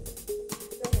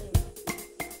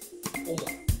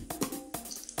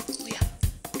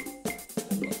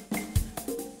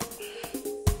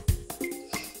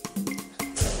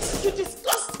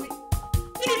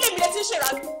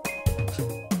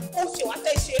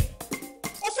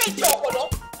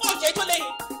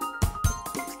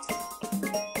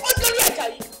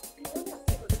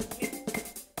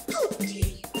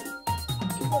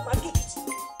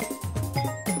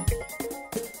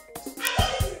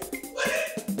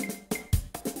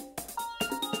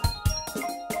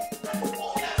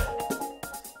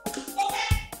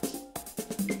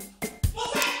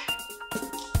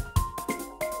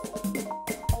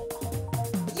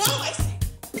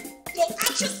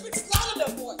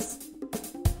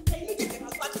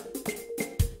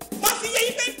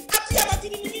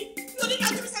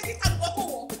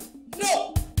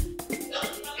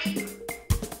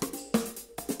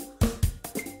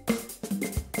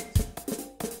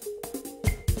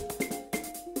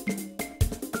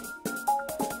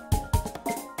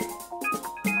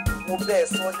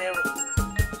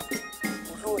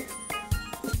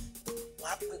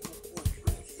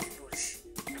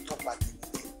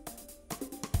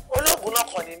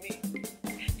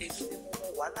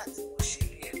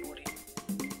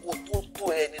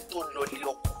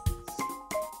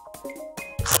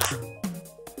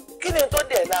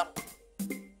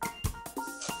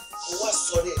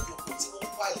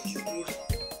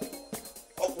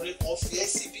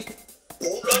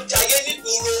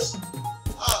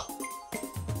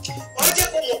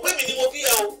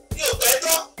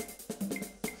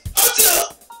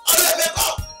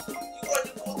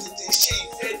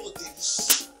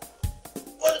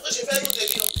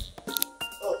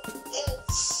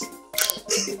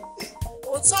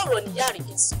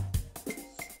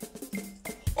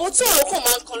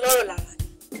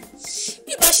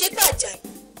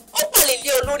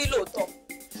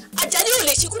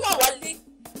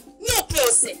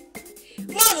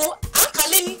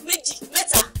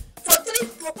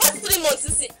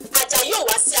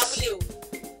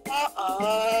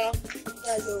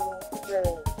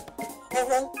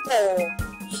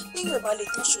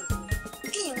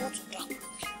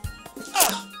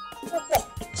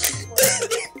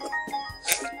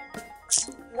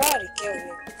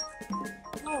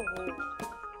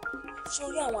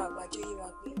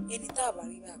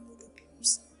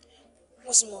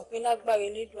 Lágbára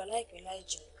elédùn aláìpẹ́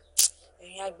láìjẹ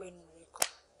ẹ̀yin agbẹnu rẹ̀ kan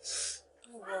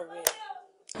ń wọ rẹ̀.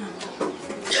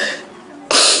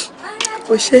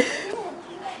 O ṣe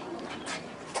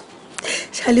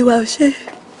ṣàlíwá o ṣe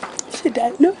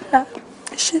dáná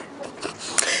ṣe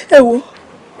ẹ wo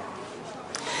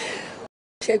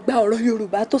ṣe gba ọ̀rọ̀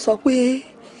Yorùbá tó sọ pé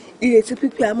ìrètí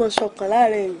pípé àmọ́ ṣọ̀kan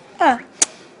láàrin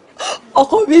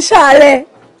ọkọ mi ṣàárẹ̀.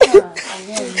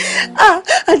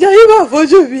 Àjàyí máa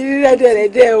fojú mi rí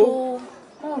rẹ́dẹ̀rẹ́dẹ́ o.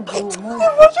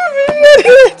 Fojú mi rí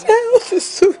rẹ́dẹ̀rẹ́dẹ́ o ti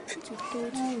sùn.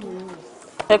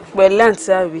 Ẹ pẹ̀lẹ́ àǹtí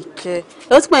Àríkẹ́.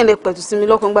 Ẹ ó ti pẹ̀lẹ́ pẹ̀tù sí mi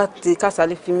lọ́kàn gbà tí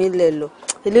Kásálí fi mí lẹ̀ lọ.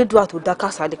 Elédùà tó dá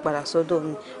Kásálí padà sọ́dọ̀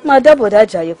mi. Máa dábọ̀ dá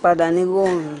Àjàyí padà ní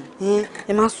rọrùn.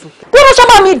 Ẹ má sùn. Bí wọ́n ṣọ́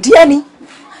máa mi dì ẹ́ ni,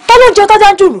 ta ló ń jẹ tọ́jà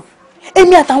jùlù?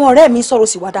 Èmi àtàwọn ọ̀rẹ́ mi sọ̀rọ̀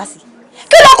sí wa dá sí.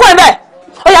 Kí ló kọ́ ẹ bẹ́ẹ̀?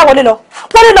 Ó yá wọlé lọ,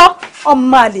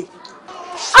 ọmọ àlè.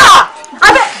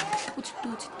 Abẹ́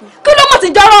kí ló mọ̀ ti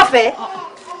jọ́rọ̀ ọ̀fẹ́?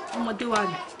 Ọmọdé wa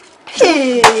rè.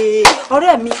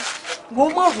 Ọ̀rẹ́ mi wo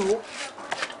mọ̀ rò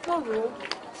ó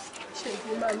ṣe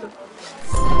ìgbé máa lọ.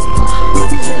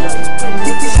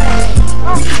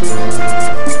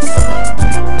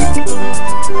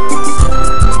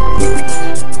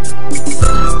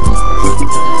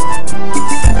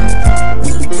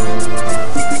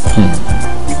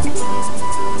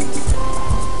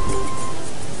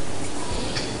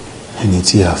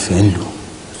 tí a fẹ́ ń lò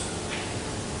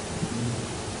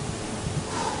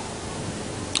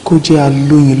kó jẹ́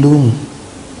alóyin lóhùn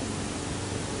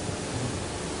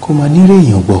kó máa nírè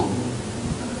èèyàn gbọ́.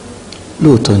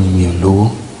 Lóòótọ́ ni mi ò lówó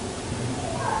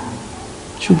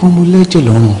ṣùgbọ́n mo lẹ́jẹ̀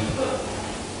lọ́rùn.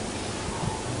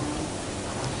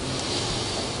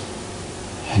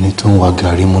 Ẹni tó ń wa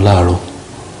gàrí mu láàárọ̀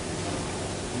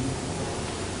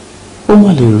ó má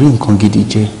lè rí nǹkan gidi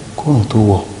jẹ kóòrùn tó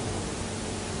wọ̀.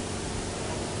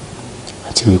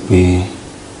 Àti wípé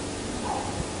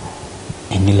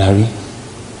ẹni la rí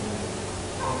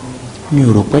mi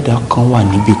ò rò pẹ́dà kan wà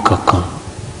níbi kankan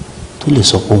tó lè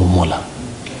sọ pé òun mọ̀la.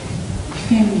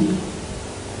 Fẹ́mi,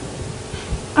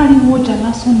 ariwo ọjà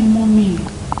lásán ni mọ́ mi.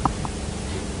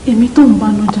 Èmi tó ń bá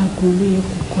nájà gan ló yẹ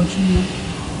kó kọjú mọ́.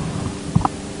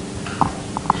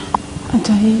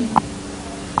 Ajayi,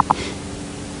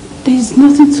 there is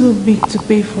nothing too big to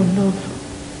pay for love.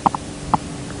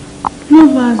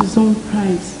 Love has its own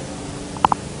price.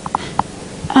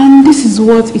 And this is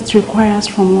what it requires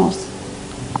from us.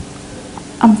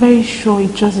 I'm very sure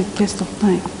it's just a test of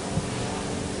time.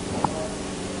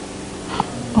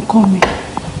 Ọkọ mi,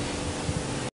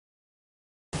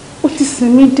 ó ti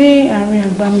sìn mí dé àárín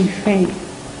àgbà mi ìfẹ́ yìí.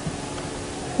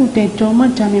 Ó dẹ̀jọ́ má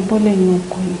já mi bọ́lẹ̀ ní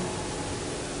ọkọ yìí.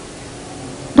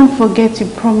 Don't forget you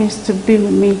promised to be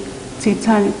with me to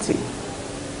eternity.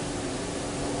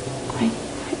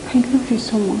 I love you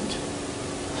so much.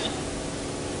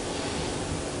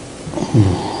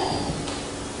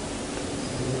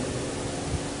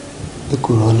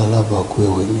 Ekuro ọlọ́lábà kú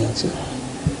ẹ̀wẹ̀ mi àti rẹ̀.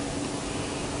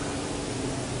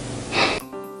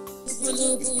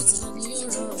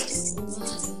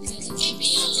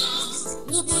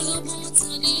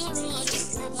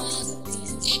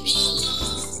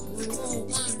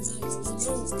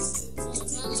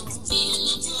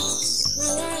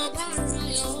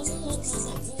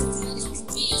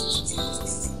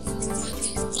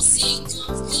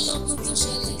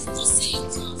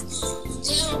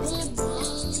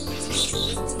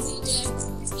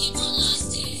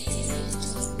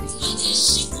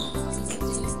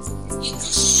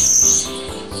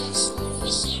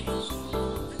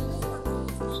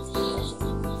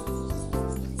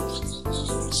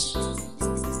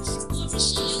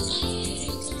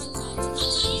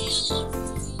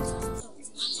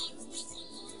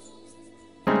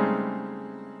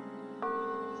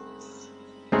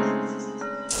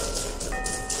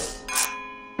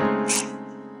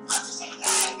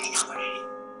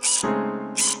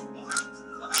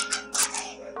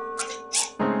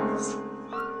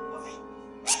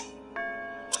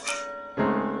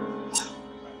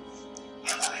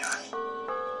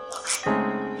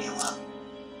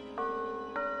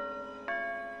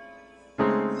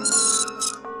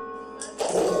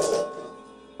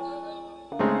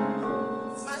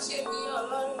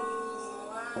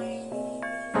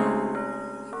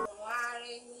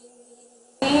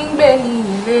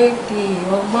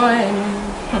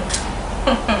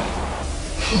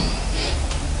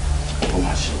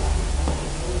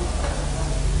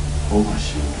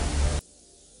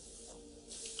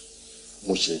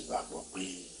 Mo ṣe ìgbàgbọ́ pé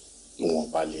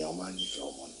ìwọ̀nba lèèyàn máa ń nífẹ̀ẹ́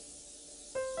ọmọ ni.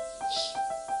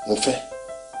 Mo fẹ́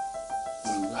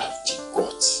you have the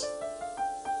guts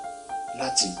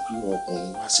láti gbé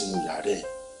ọkùnrin wá sínú yàrá ẹ̀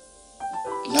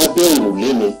lábẹ́ òrùlé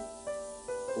mi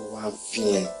ó wá ń fi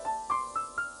ẹ̀.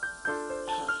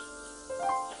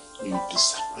 You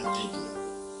disappointed me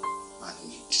and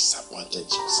you disappointed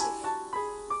yourself.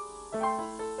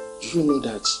 Do you know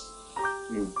that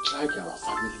you drag our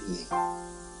family name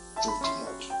through the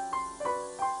mud?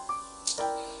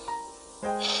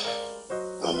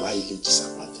 Am I really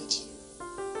disappointed you?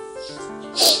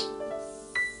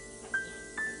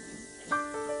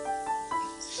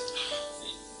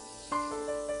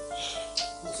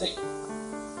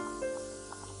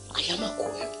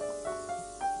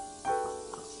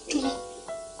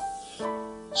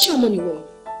 Ṣé ọmọ nìwọ?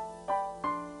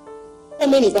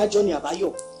 Ọmọ ẹni bá jọ ní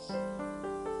àbáyọ̀.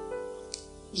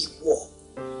 Ìwọ.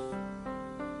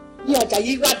 Ní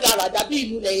Àjàyí wá dáradá bí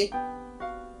ìlú lẹ́yẹ.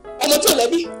 Ọmọ tí ò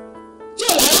lẹ́bí, tí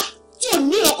ò lára, tí ò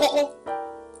ní ọkọ̀ọ̀kan.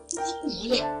 Tó wá kù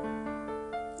mọ́lẹ̀.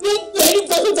 Ló ń pè é ní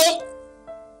gbọ́gbọ́.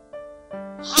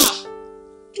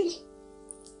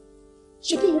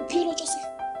 Ṣé bí mo bí ẹ lọ́jọ́ sí?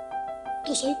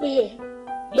 Tó sọ wípé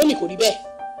lónìí kò rí bẹ́ẹ̀.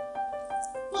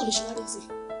 Báwo ló ṣe wá dé sí?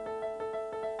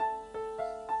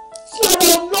 Fún ọmọ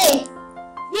Ọlọ́run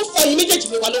ló fọ ẹ̀yin méjèèjì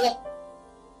mi wá lọ́wọ́.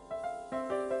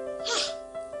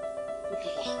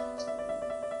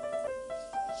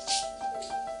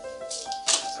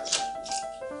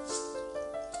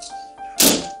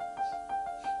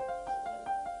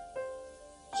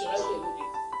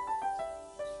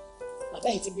 Bàbá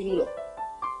láì ti bínú lọ.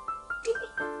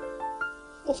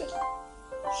 Mo fẹ́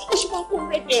ó ṣe máa ń kó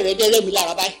rẹ́dẹ̀rẹ́dẹ́ mi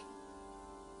lára báyìí.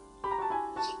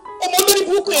 Ọmọ olórí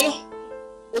burúkú yẹn náà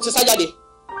ó ti sá jáde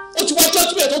ó ti wá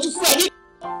jọ́júmẹ̀ tó ti fúnra ní.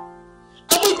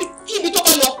 Àmọ́ ibi tó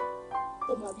bá lọ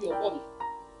ó máa rí ọwọ́ mi.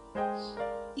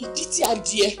 Ìdí tí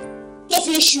adìẹ tó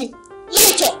fi ń ṣu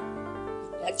láìtọ̀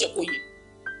ìyá jẹ́ kó yẹ.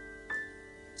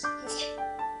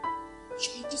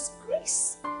 You're a disgrace.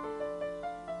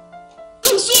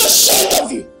 I'm so ashamed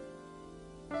of you.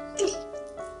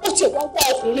 Ó ti wá wá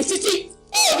ọkùnrin títí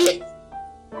ọ̀rí ẹ̀.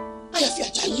 Àyàfi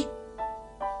Àjàyí.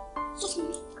 Sọ fún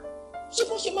mi, ṣé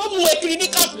bó ṣe máa ń mú ẹ kiri ní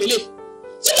káàpù lélẹ̀?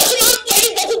 Ṣé bó ṣe máa ń pẹ́ ní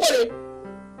gbọ́kúgbọ̀ rẹ̀?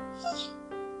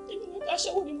 Èmi ò mẹ́ta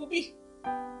aṣẹ́wó ni mo bí.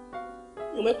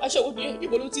 Mi ò mẹ́ta aṣẹ́wó ni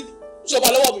ibo ló ti jọba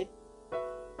lọ́wọ́ mi.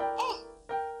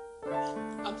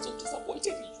 I'm so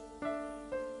disappointed in you.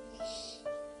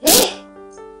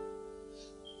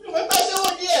 Mi ò mẹ́ta aṣẹ́wó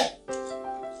ni ẹ̀.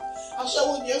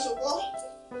 Aṣẹ́wó ni ẹ̀ ṣùgbọ́n.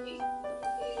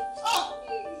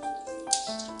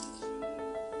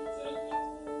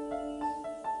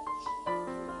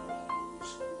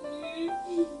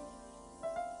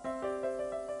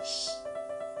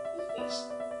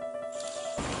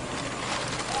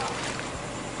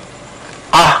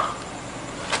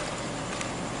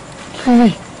 Kí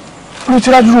ló ti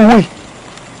rájú owó yìí?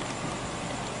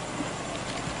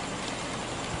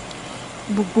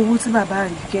 Gbogbo owó tí bàbá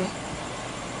rí kẹ́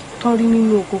tọ́rí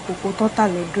nínú oko kòkó tó tà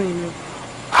lọ́dún inú.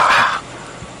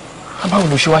 Báwo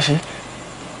ló ṣe wá ṣe?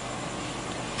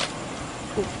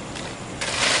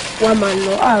 Wàá máa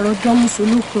lọ àárọ̀ ọjọ́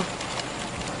mùsùlùkùn.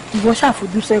 Ìwọ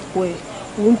ṣàfojúsẹ́kọ̀ọ́ ẹ̀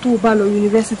òun tó bá lọ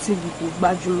yunifásitì kò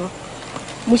gbajúmọ̀.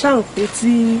 Mo ṣàrò pé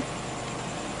tí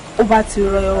ó bá ti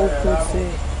rọ ọkùn tẹ̀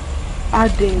á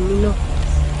dẹ èmi náà.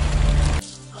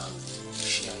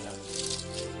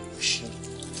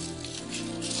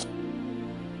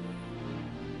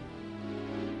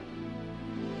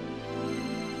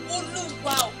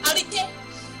 Olúwa ò Àríkẹ́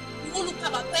olùkà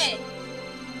bàbá ẹ̀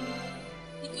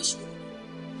ní kí ṣòro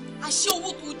àṣé owó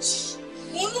tó jì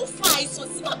òun ló fa àìsàn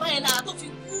sí bàbá yẹn lára tó fi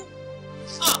kú.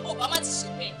 Ọba má ti ṣe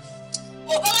bẹ́ẹ̀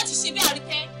ọba má ti ṣe bẹ́ẹ̀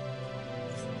Àríkẹ́.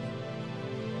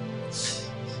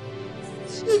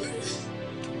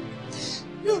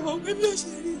 Yóò rọ pé bí ó ṣe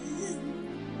rí nìyẹn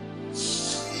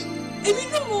èmi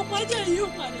náà mọ pàjá yóò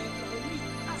padà gbà mí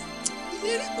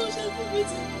ìlérí tó ṣe fún mi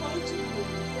ti pọ̀ jù.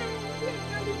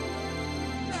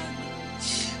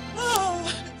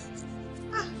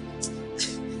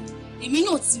 Èmi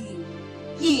náà ti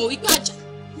mọ̀ wípé àjà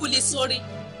kò lè sọ̀rọ̀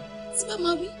tí bá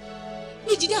máa wí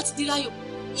bí Jídé àti Díráyọ̀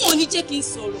wọn ò ní jẹ́ kí n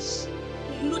sọ̀rọ̀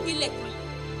òun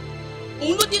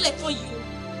ló délẹ̀ kan yìí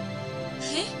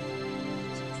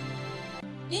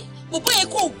o bàbá yẹn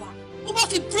kò wá ó bá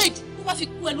fi bread ó bá fi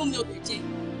kú ẹ lómi ọbẹ̀ jẹ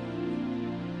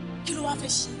kí ló wá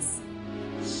fẹ́ ṣe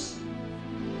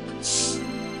sí.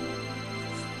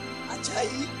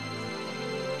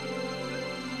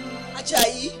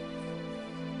 Àjàyí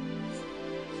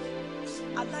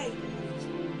aláìní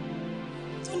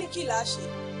tó ní kí làá ṣe.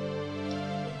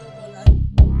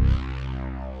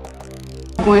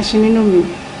 Ọgbọ̀n ẹṣin nínú mi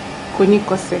kò ní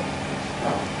kọsẹ̀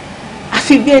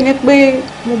àfi bí ẹni pé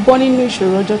mo bọ́ nínú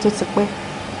ìṣòro ọjọ́ tó ti pẹ́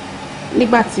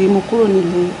nígbà tí mo kúrò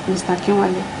nílé Mr.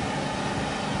 Kinwale.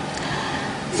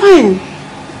 Fine,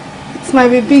 it might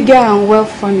be bigger and well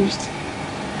furnished,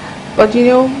 but you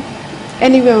know,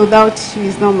 anywhere without you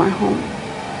is not my home.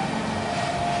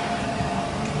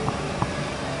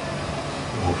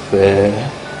 Mo fẹ́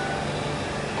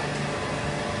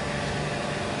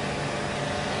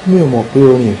mi ò mọ̀ pé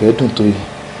orin ìfẹ́ dùn tó yìí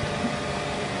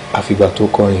àfìgbà tó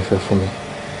kọrin ìfẹ́ fún mi.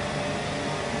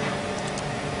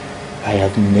 I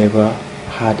have never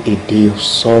had a day of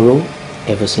sorrow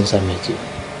ever since I met you.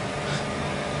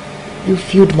 You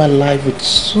filled my life with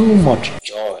so much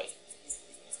joy.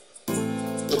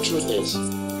 The truth is,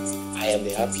 I am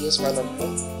the happiest man on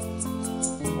earth,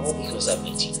 all because I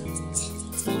met you.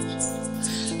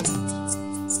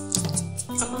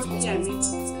 I'm happy I met you.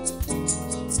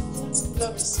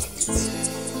 Love is sweet.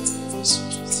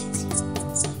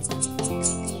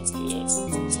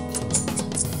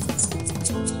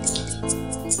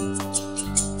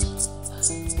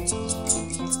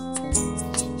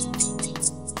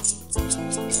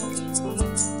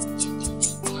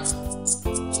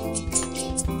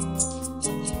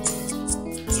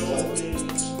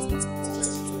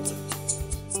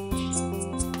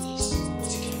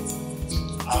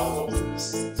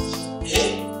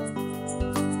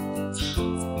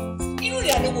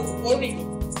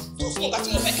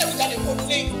 But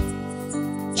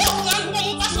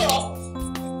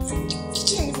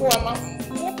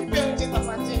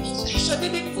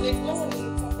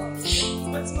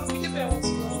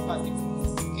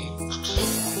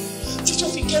títí ó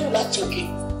fi kẹ́rù láti òkè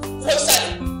wọ́n sáré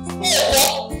ọ̀wọ́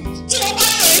tí wọ́n bá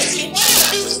yọ èsì wọ́n yà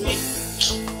abuse me.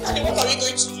 Daddy, what are we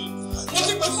going to do? Mo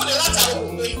ti pè fún ẹ látàrí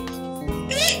òkúlé.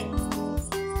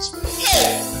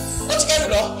 Ó ti kẹ́rù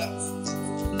lọ.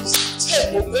 Ṣé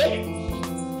mo gbé?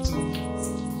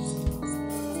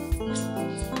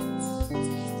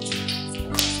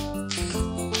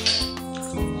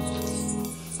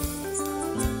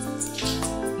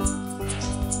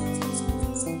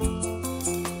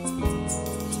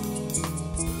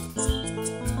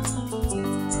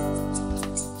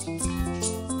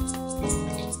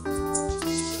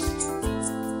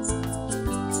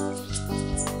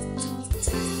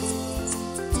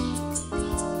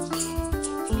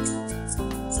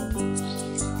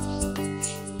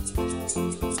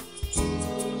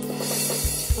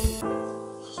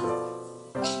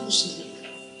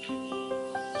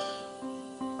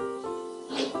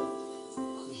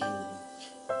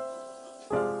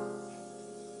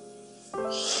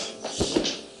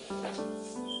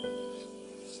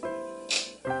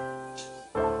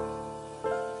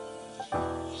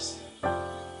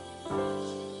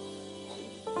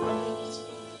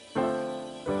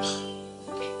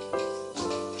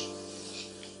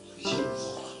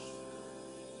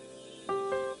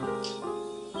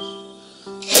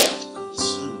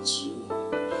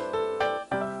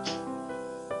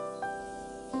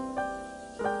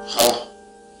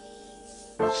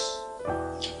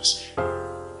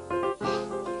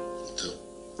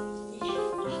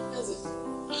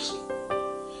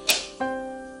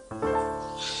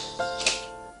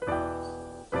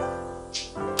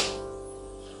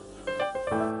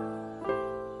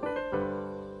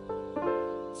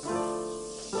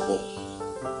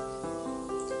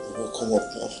 Come up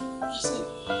now.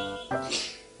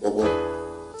 Bobo.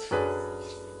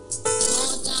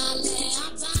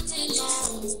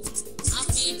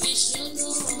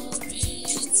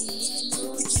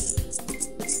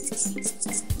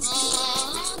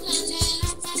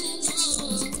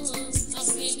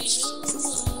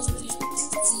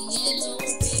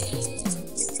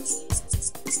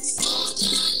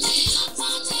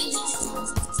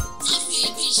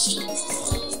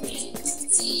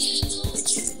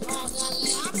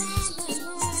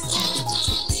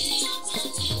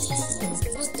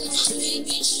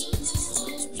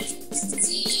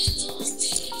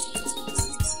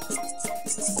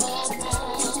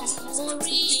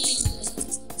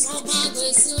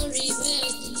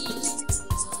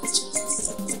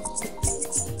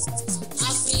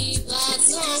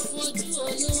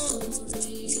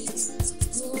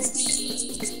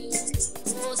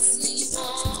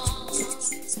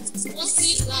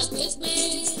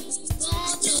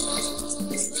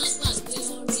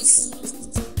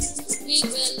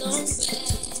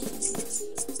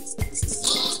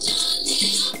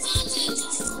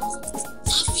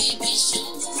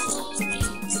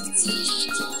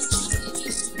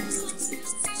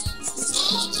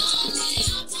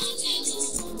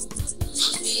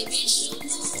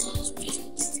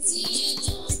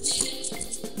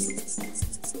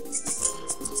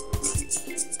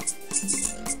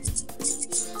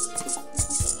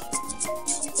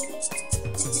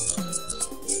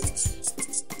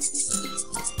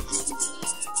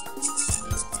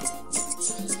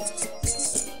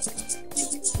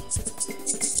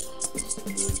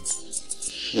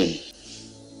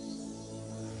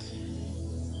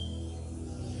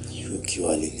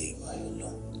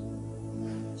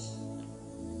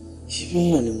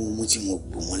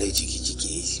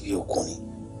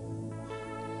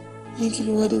 Kí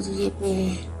ló wá dé tó yẹ pé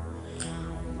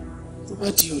tó bá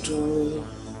di ọ̀dọ̀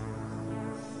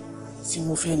tí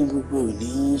mo fẹ́ ní gbogbo ò ní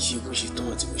ṣe bó ṣe tán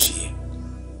àti bó ṣe yẹ.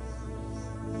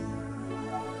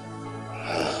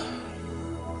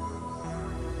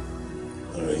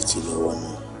 ọ̀rọ̀ ìtì lọ́wọ́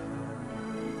náà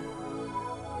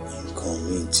nǹkan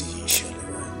míì tí ń ṣẹlẹ̀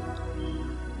wá.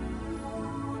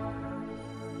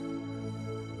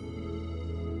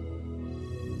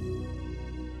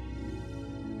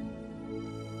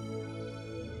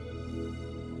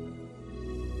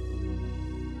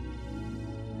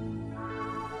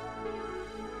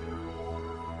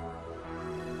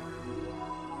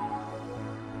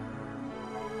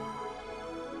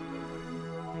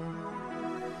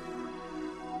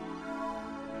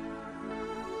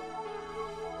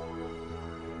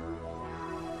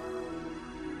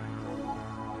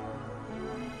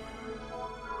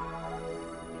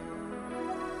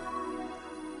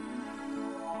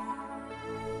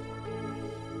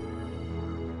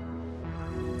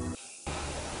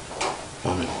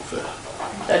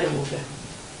 Daddy mo fẹ́.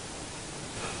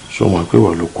 Ṣé o mọ̀ pé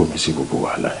wọ́n ló kó mi sí gbogbo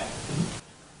wàhálà ẹ̀?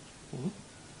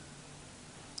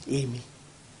 Èmi.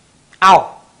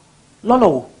 How? Lọ́nà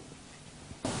wo?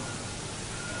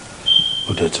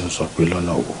 Ó dẹ̀ tún sọ pé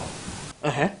lọ́nà wo.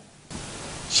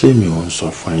 Ṣé mi ò ń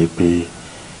sọ fún yín pé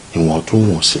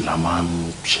ìwọ̀ntúnwọ̀nsì la máa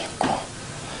ń ṣe nǹkan?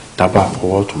 Tábà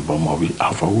fọwọ́ tún bọ́mọ wí,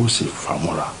 àfọwọ́sì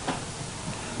fàmúra.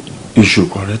 You should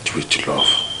correct with love,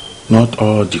 not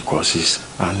all the causes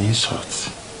and insults.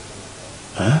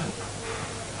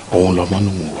 Òun lọmọ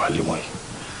nù mú wálé wọ̀nyí.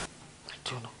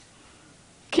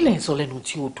 Kí lẹ̀ ń sọ lẹ́nu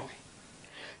tí ó dùn?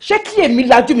 Ṣé kí èmi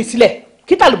lajú mi sílẹ̀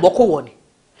kí tàlùbọ́ kò wọ̀ ni?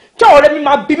 Kí ọ̀rẹ́ mi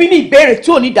máa bí mi ní ìbéèrè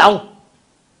tí ò ní dáhùn?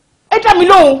 Ẹ dá mi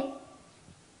lóhùn.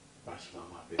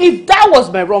 If that was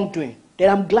my wrongdoing, then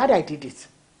I'm glad I did it.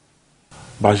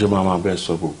 Bá ṣe máa bẹ́ẹ̀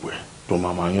sọ gbogbo ẹ̀ tó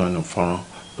máa yànnú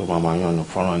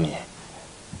fọ́nrán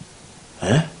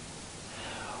nìyẹn.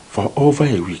 For over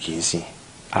a week nsìn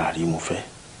ààrí mo fẹ́.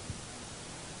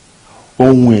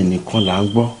 Ohun ẹnìkan là ń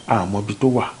gbọ́ àmọ́bi tó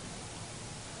wà.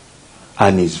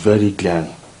 And it's very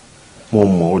glaring. Mo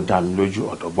mọ̀ ó dá mi lójú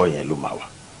ọ̀dọ́bọ̀ yẹn ló máa wà.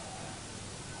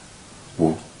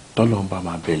 Wo tọ́lọ́ ń bá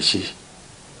máa bẹ́ẹ̀ ṣe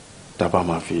tábà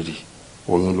máa fi rí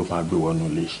oyún ló máa gbé wọnú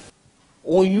ilé.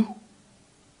 Oyún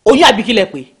àbíkílẹ̀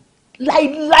pé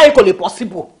láíláí kò lè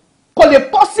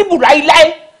possible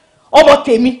láíláí. Ọmọ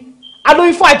tèmi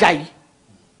alóyún fún Àjàyí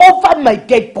over my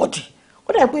dead body.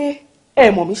 Ó dà pé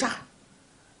ẹ mọ̀ mí ṣá,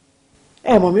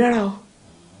 ẹ mọ̀ mí rárá o,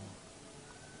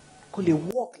 kò lè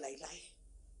work láíláí.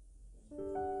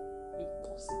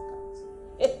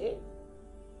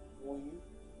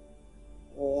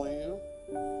 Oyún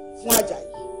fún Àjàyí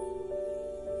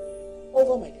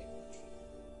over my dead.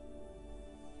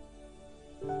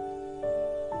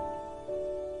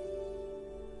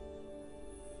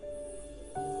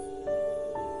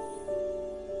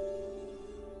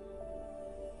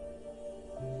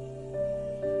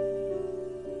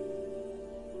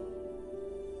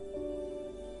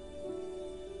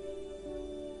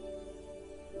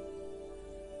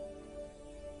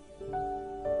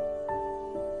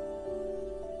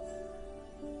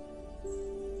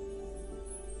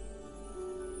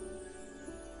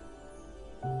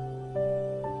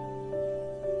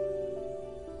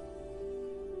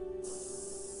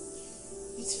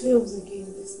 Fails again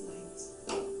this night.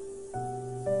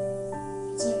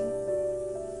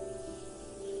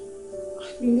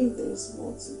 I believe there is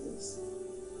more to this.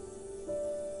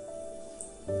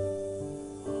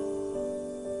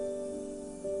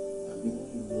 I mean,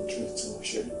 you will treat to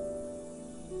Oshin.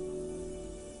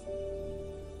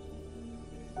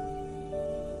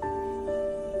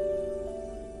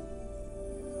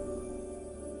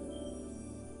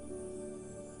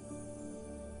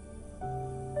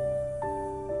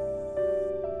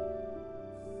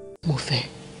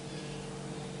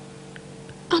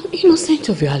 I'm innocent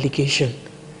of your allegation.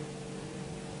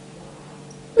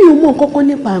 Mi ò mọ̀ nǹkan kan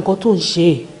nípa nǹkan tó ń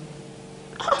ṣe.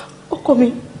 Ọkọ mi,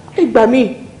 ẹ gbà mí.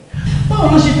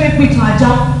 Báwo ló ṣe fẹ́ pé tàn ajá?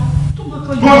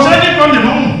 Kò ṣe ní kan lè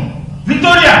mọ́mù.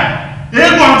 Victoria,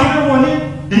 eégún àti ló wọlé,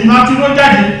 èèyàn àti ló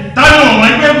jáde. Táwọn ọmọ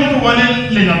ẹgbẹ́ eégún tó wọlé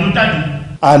lèèyàn tó jáde.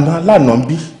 Àná lánàá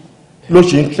bí ló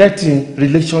ṣe ń threaten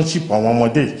relationship àwọn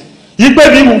ọmọdé. Ìgbé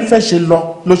bí mo fẹ́ ṣe lọ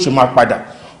ló ṣe máa padà.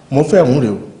 Mo fẹ́ òun rè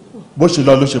o. Bó ṣe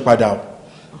lọ ló ṣe padà o.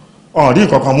 Ọ̀n rí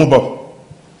nǹkan kan mú bọ̀.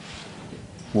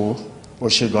 Wo ó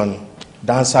ṣe gan ni.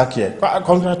 Dansaki ẹ̀.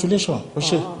 Congratulations. Ó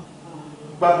ṣe.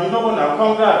 Gbàgbé lọ́wọ́ náà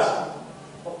congrats.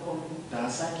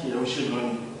 Dansaki ẹ̀ ó ṣe gan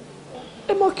ni.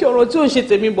 Ẹ mọ̀ kí ọ̀rọ̀ tí ò ń ṣe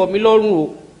tèmi bọ̀ mí lọ́rùn o.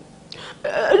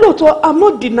 Lóòótọ́, I'm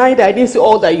not denying that I didn't say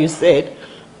all that you said.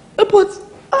 But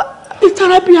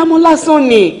ìtarabi amọ̀ lásán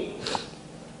ni.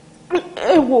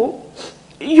 Ẹ wo,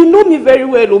 you know me very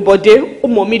well o, Bọ̀dé, o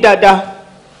mọ̀ mí dáadáa.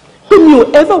 Mi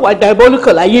ò ever wà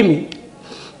diabolical láyé mi.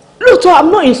 Lóòótọ́, I'm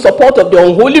not in support of the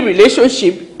unholy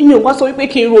relationship. Ìyẹn wá sọ wípé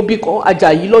kí n robi kan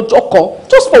Àjàyí lọ́jọ́ kan.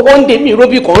 Just for one day mi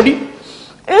robi kan rí.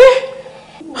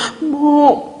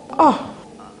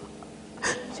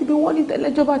 Ṣebí wọ́n ní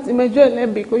tẹ́lẹ́jọ́ bá ti mẹjọ́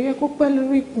ẹlẹ́bi kò yẹ kó pẹ́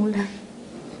lórí ìkúnlẹ̀.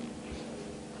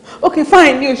 Okay,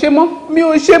 fine, mi ò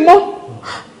ṣe mọ́.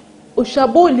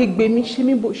 Òṣàbọ̀ ò lè gbé mi ṣe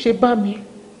mí bó ṣe bá mi.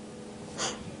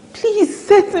 Please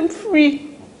set him free.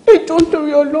 Ẹjọ́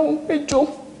nítorí Ọlọ́run, ẹjọ́.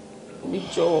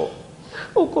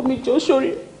 Ọkọ mi jọ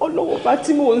sórí ọlọ́wọ́ bá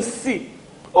tí mò ń sìn.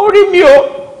 Orí mi o,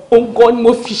 òǹgọ́ ni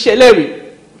mo fi ṣẹlẹ̀ rí.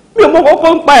 Mi ò mọ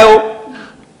kọ́kọ́ ń pa ẹ̀ o.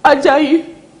 Àjàyí,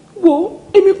 wo,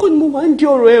 èmi kọ́ ni mo wá ń di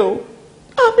ọ̀rọ̀ ẹ o.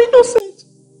 I'm innocent.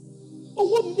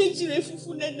 Ọwọ́ mi méjì rẹ̀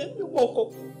funfun nẹ́nẹ́ mi wọ̀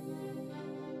kọ̀ọ̀kan.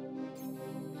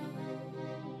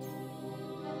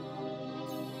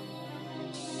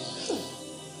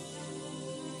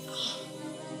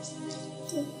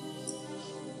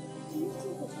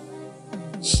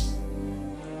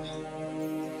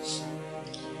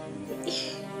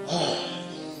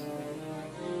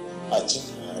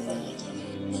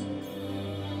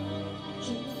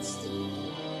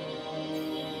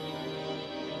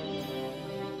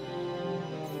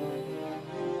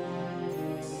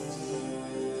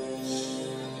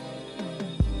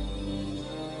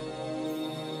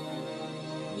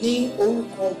 ní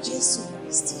orúkọ Jésù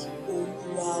Kristi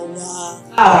Olúwa wa.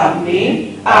 Àmín,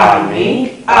 àmín,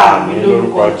 àmín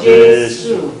lórúkọ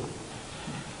Jésù.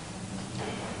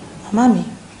 Màmá mi,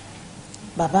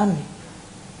 bàbá mi,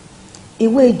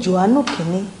 ìwé Jòhánù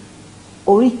kìíní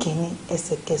orí kìíní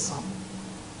ẹsẹ̀ 9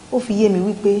 ó fi yé mi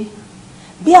wípé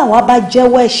bí àwa bá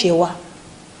jẹ́wọ́ ẹ̀ṣẹ̀ wa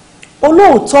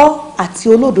olóòótọ́ àti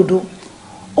olódodo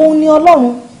òun ni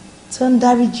Ọlọ́run tó ń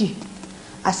dáríjì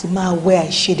a sì máa wẹ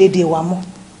àìṣedéédéé wa mọ́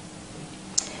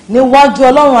níwájú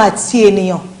Ọlọ́run àti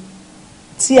ènìyàn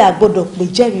tí a gbọ́dọ̀ pè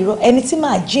jẹ́rìírọ́ ẹni tí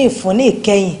máa jíìn fún ní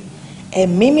ìkẹyìn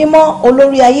ẹ̀mí mímọ́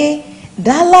olórí ayé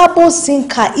dálábò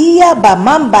sínka iyaba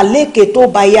mamba lékè tó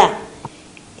bá yá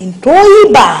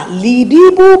ntóyìnbá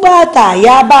lìdíbù bàtà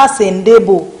yaba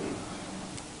sèǹdébò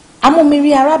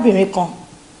amúmírí arábìnrin kan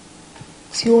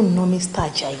tí ó na Mr.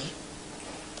 Ajayi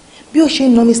bí ó ṣe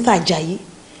ń na Mr. Ajayi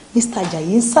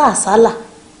ń sá àsálà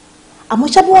àmọ́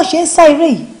ṣá bí wọ́n ṣe ń sá eré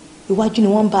yìí iwájú ni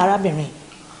wọ́n ń bá arábìnrin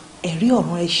ẹ̀rí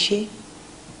ọ̀run ẹ ṣe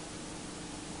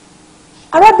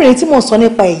arábìnrin tí mo sọ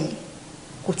nípa èyí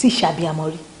kò tí ì ṣàbíamọ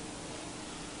rí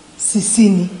Sisi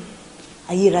ni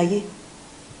ayérayé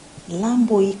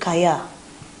lambo ikaya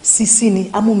Sisi ni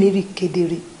amúmírí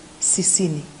kedere Sisi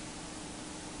ni.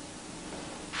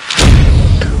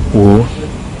 Wo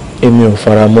èmi ò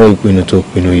fara mọ́ ìpinnu tó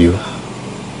pinnu yìí o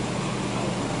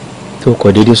tó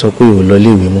kọ̀ déédéé sọ pé ò lọ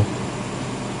léèwé mọ́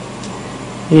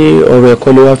ọ̀rọ̀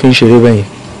ẹ̀kọ́ ló wá fi ń ṣeré bẹ́yìn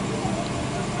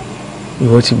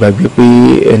ìwọ ti gbàgbé pé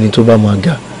ẹni tó bá máa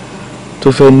ga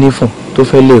tó fẹ́ nífọ̀n tó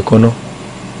fẹ́ lé èkánná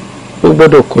ó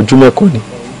gbọ́dọ̀ kọjú mẹ́kọ̀ọ́ ni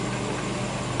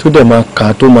tó dẹ̀ máa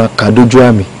kà tó máa kà dójú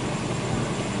àmì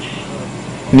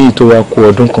ní ìtòwá kù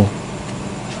ọdún kan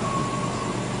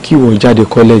kí wọ́n jáde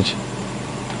kọ́lẹ́jì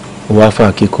wá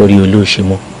fà kíkọrí olóòṣè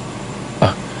mọ́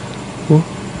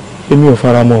èmi ò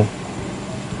fara mọ́ o.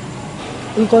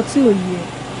 nǹkan tí ò yẹ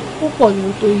ó pọ̀ ní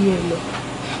tó yẹ lọ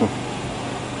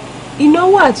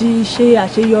ìnáwó àti ṣe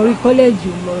àṣeyọrí kọ́lẹ́jì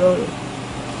ò mọ̀rọ̀ rẹ̀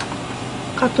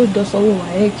ká tó jọ sanwó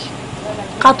wáyẹ́kì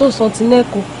ká tó san ti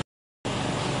nẹ́kọ̀ọ́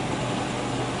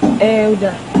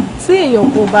ọ̀dà tí èèyàn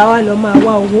kò bá wá lọ máa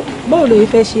wá owó báwo ló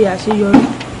fẹ́ ṣe àṣeyọrí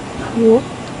wo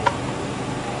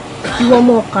ìwọ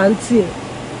ọmọ kàǹtì ẹ̀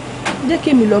jẹ́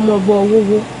kí mi lọ́mọ bọ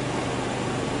owó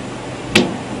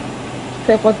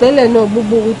fẹ̀kọ̀tẹ́lẹ̀ náà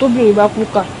gbogbo owó tóbìnrin bá kú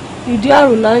kà ìdí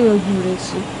àrùn láyànjú rẹ̀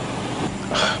sí.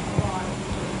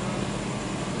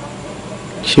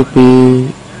 ṣé pé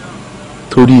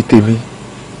torí tèmi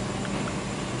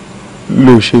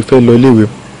ló ṣe fẹ́ lọ léèwé.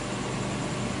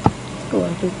 ó wà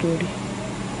tó torí.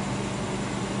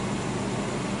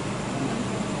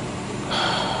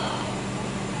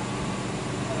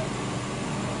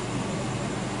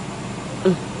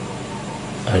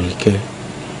 Àríkẹ́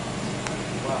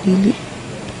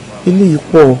ilé yìí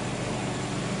pọ̀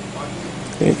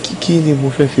kí ni mo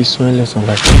fẹ́ fi sún ẹlẹ́sàn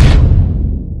báyìí.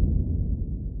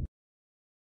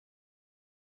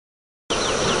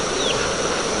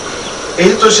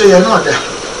 èyí tó ṣe yẹn náà dà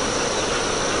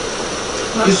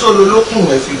ìṣòro lókùn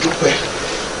ẹ̀ fi dúpẹ́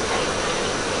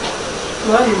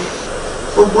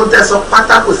gbogbo tẹ̀sán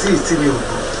pátá kò sí ìtìmí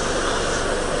òdò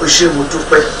ó ṣe mo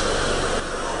dúpẹ́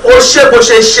ó ṣe bó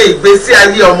ṣe ṣe ìgbésí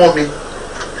ayé ọmọ mi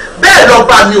bẹ́ẹ̀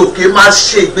lọ́ba mi òkè máa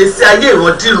ṣe ìgbésí ayé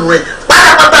ìrandíran ẹ̀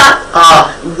pátápátá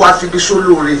ìwà àfibiṣó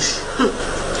lóore.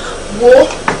 wo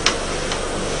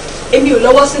èmi ò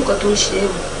lọ́wọ́ sí nǹkan tó ń ṣe é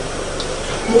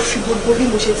mo fi gbogbo bí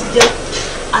mo ṣe ti jẹ́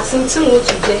àti tí mo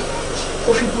tún jẹ́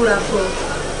mo fi búra fún ọ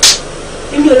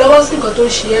èmi ò lọ́wọ́ sí nǹkan tó ń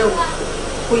ṣe é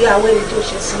kó yá àwọn ẹni tó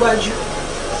ṣe síwájú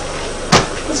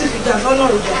ó sì fi dà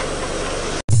fọ́lọ́run jà.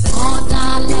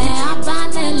 ọ̀dàlẹ̀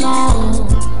abánilọ́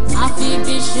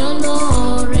àfibiṣó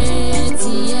lóore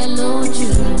tiẹ̀ lójú.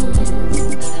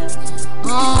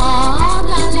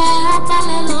 ọ̀dàlẹ̀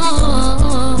abánilọ́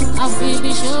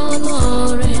àfibiṣó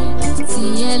lóore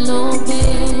tiẹ̀ ló gbé.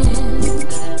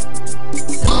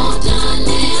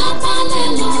 ọ̀dàlẹ̀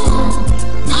abánilọ́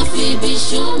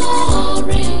àfibiṣó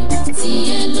lóore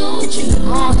tiẹ̀ lójú.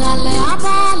 ọ̀dàlẹ̀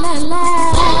abánilọ́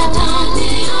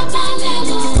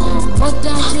ó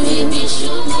dájú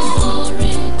àfibiṣó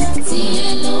lóore tiẹ̀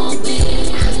ló gbé.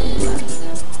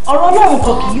 ọ̀rọ̀ Ọlọ́run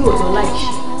kan kì yóò lọ láìṣẹ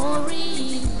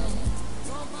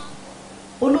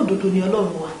olódodo ni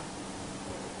Ọlọ́run wa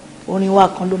orin wa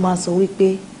kan ló máa sọ wípé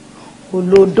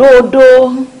olódodo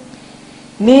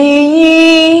ni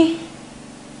yín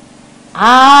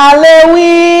àléwí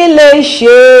lè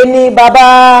ṣe ní bàbá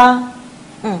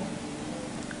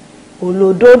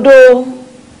olódodo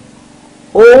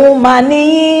òun mà ní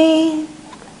yín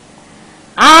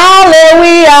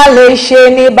àléwí a lè ṣe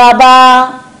ní bàbá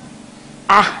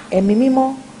ẹ̀mí mímọ́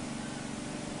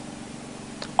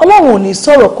Ọlọ́run ò ní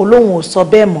sọ̀rọ̀ kó lóun ò sọ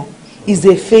bẹ́ẹ̀ mọ́ is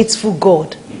a faithful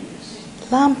God.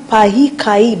 Lampahi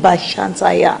kai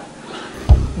bashantaya.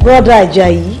 Brother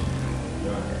Ajayi,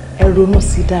 ẹ ronú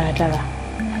sí dáradára.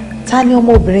 Ta ni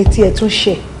ọmọbìnrin tí ẹ tún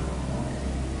ṣe?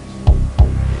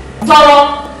 Sọ̀rọ̀,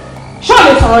 ṣé o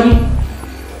lè sọ̀rọ̀ ni?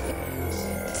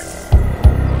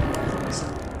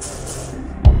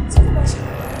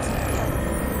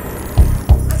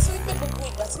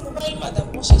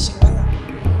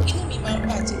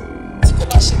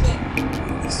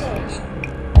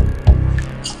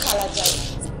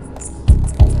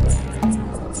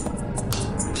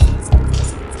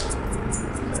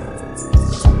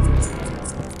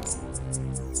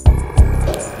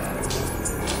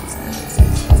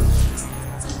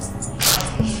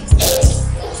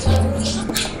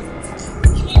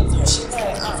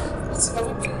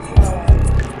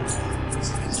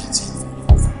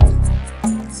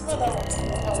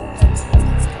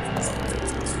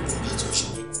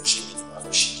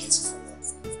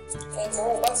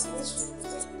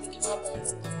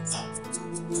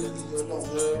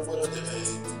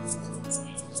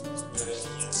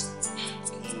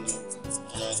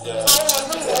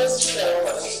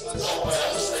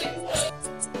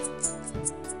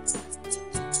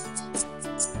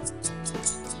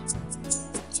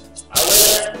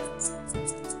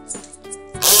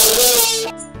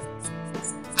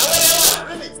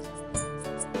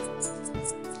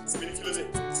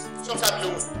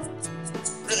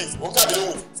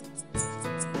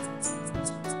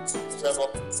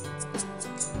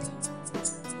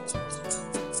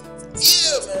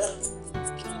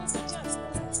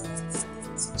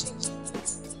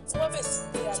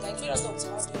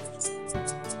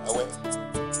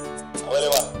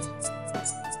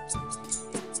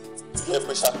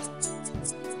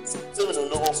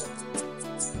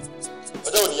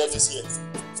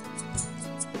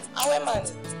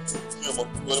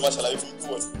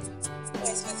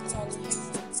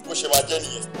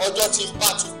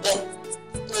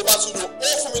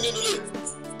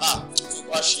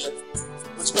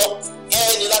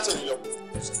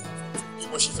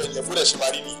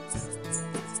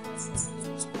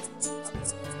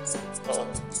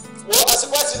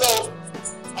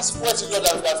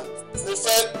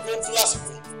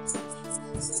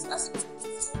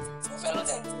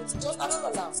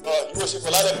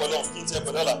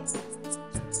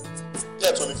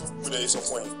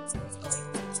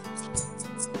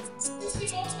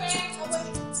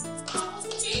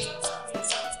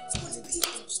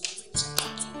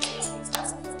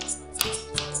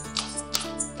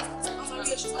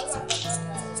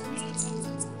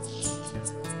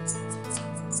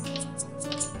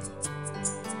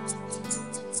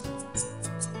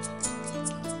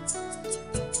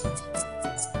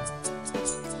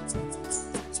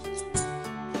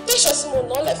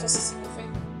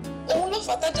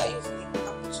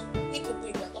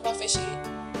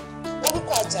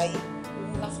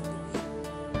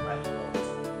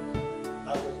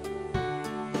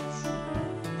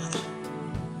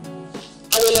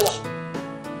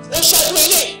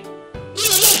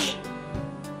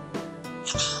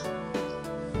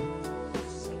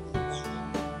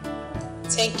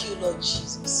 Thank you, Lord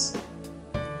Jesus.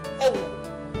 Ẹ wò,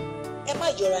 ẹ má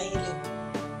yọra yín lẹ́nu.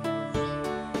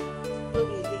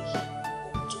 Lórí eléyìí,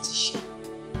 ohun tó ti ṣe.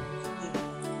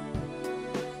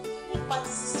 Nípa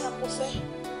ti sísá kó fẹ́,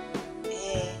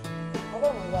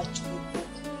 Ọlọ́run wá ju gbogbo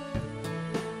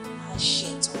a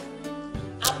ṣètò.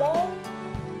 Àmọ́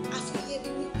a fi yé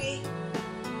mi wípé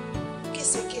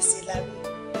késekése la rí.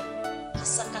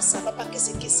 Kàsàkàsà bàbá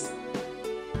késekése.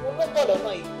 Wọ́n ló bọ̀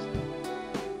lọ́nà yìí.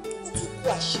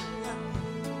 Àṣìyàn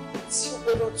tí ó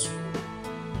gbọ́dọ̀ tú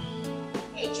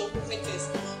ẹjọ́ prophetess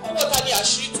ọwọ́ ta ni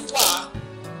àṣírí tú wà á.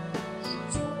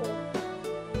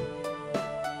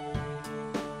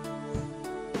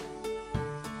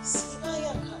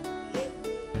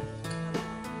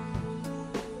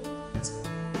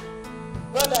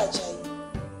 Brọ́dà Ajayi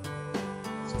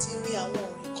ti rí àwọn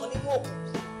ọ̀rìn kan nínú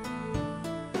òkùnkùn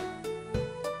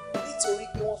nítorí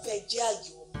pé wọ́n fẹ́ jẹ́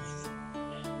àyè ọmọ yẹn.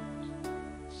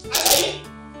 Ajayi!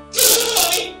 Kí ló ń bọ̀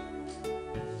mí?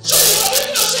 Ṣé o lè wọlé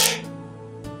kí ló ṣe?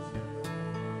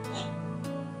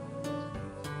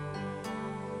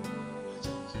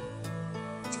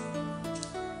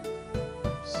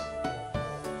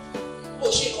 Ó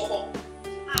ṣe kọ̀kọ̀.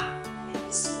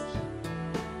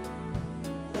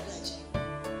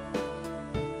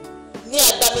 Ní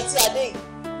àgbàmì tí a dé yìí,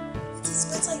 it is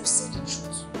better you say the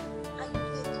truth and you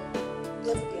let the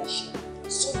devil be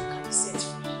ashamed so you can be set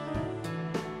free.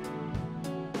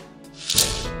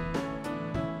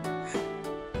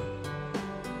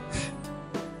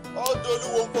 Ó dolú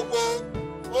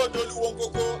wọn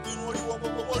kókó, irun orí wọn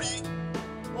kókó mórí.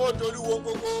 dolúwo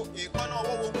gógó èèkánná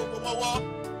ọwọ́ wo gógó mọ́wọ́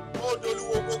ó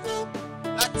dolúwo gógó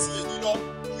láti èyí lọ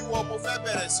ìwọ mo fẹ́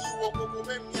bẹ̀rẹ̀ sí wo gógó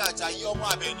mẹ́mí Àjàyí ọmọ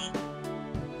Àbẹ̀ní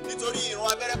nítorí ìrun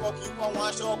abẹ́rẹ́ kan kì í kọ́ wọn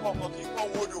aṣọ ọkọ̀ kì í kọ́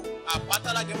wọn odò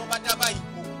àpátálágẹ wọn bá dá báyìí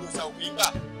òun ló sa òkè gbà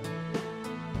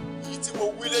yìí tí mo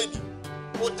wí lé ní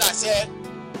ó dàṣẹ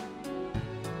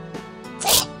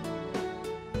fọ́.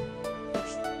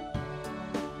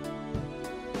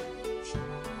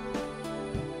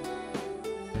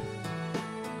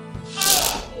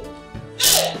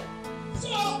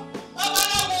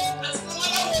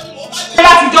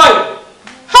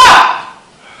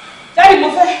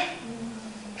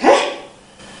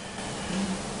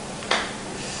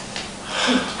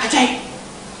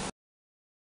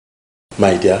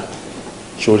 My dear,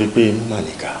 sori pé imú mà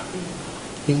níkà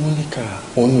imú níkà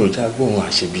òun ni òjá gbóhùn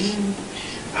àṣebí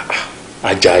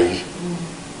Àjàyí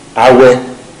awẹ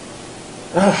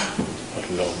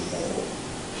ọlọmọ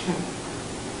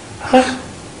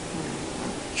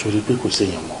sori pé kò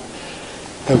séèyàn mọ́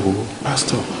ẹ wo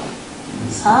pásítọ̀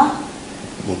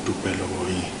mo dúpẹ́ lọ́wọ́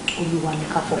yín. Olúwa ni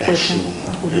ká fọpẹ́ fún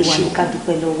Olúwa ni ká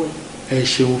dúpẹ́ lọ́wọ́ ẹ. Ẹ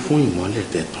ṣeun fún ìmọ́lẹ̀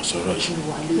tẹ̀tàn sọ̀rọ̀ yìí.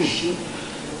 Olúwa ló ṣe.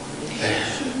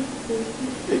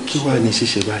 Kí wàá ní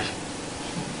ṣíṣe báyìí?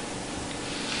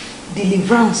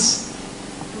 Deliverance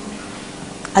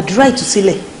àdúrà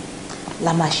ìtúsílẹ̀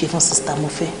la máa ṣe fún sista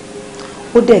Mọ́fẹ́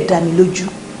ó dẹ̀ dá mi lójú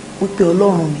wípé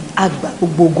Ọlọ́run mi á gba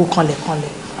gbogbo ogun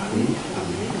kanlẹ̀kanlẹ̀. Àmín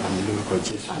àmín àmín lórúkọ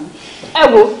Jésù. Ẹ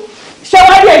wo ṣé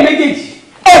wá dé méjèèjì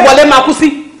ẹ wọlé máa kú sí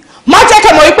máa jẹ́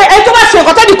kẹ́ mọ̀ wípé ẹni tó bá ṣe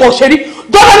nǹkan tẹ́nìkan ò ṣe rí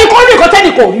dandan ni kò rí nǹkan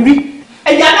tẹ́nìkan ò rí rí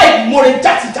ẹ̀yà aláìmoore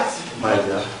jásijàsi.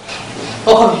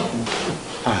 Ọkọ mi.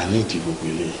 A ní ìdí gbogbo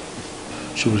eléyìí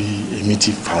sórí èmi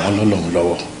ti fà wọ́n lọ́lọ́run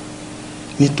lọ́wọ́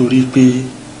nítorí pé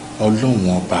Ọlọ́run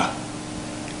ọba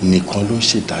nìkan ló ń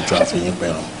ṣèdájọ́ àfihàn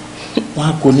pẹ̀rùn wọn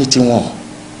á kó ní tiwọn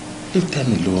leave them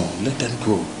alone let them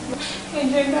go.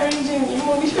 ẹ̀jẹ̀ dáríjì mi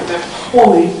mo ní ṣe bẹ́ẹ̀.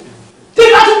 Ọ̀rẹ́ tí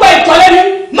bá tún gba ìtọ́ lẹ́nu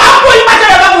máa kó yín pàṣẹ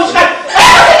lọ́wọ́ fún ṣáà ẹ̀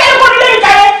ẹ́ sì kẹ́ni kó nílé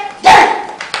ìjà rẹ̀ jẹ́.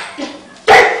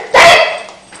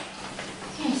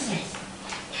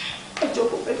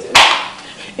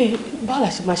 Báwo la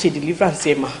ṣe máa ṣe deliverance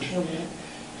ẹ̀ máa.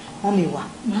 Wọ́n mi wá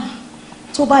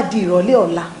tó bá di ìrọ̀lẹ́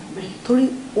ọ̀la torí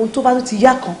ohun tó bá tó ti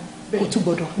yá kan kò tún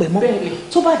gbọ́dọ̀ pẹ́ mọ́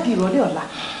tó bá di ìrọ̀lẹ́ ọ̀la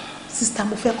sista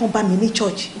mo fẹ́ kán bá mi ní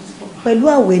church pẹ̀lú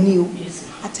àwẹ̀ ni o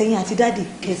àtẹ̀yìn àti dáàdì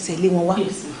kẹsẹ̀ lé wọn wá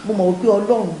mo mọ̀ wípé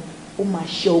Ọlọ́run ó máa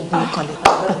ṣe ogun kanlẹ̀.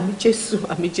 Àmín Jésù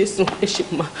àmín Jésù ẹ ṣe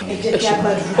máa. Ẹ jẹ́ kí a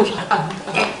gbàdúrà.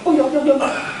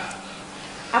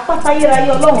 Apáta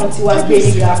yérayé Ọlọ́run ti wá gbé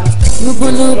nígbà.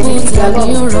 Lúbúlúbú ta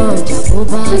ni ó rọ ọjà kó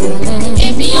bá dalẹ̀.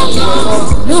 Ẹbí ọlọ́.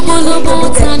 Lúbúlúbú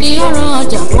ta ni ó rọ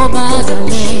ọjà kó bá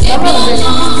dalẹ̀. Ẹbí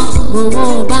ọlọ́. Gbowó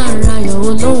bá ń rayọ̀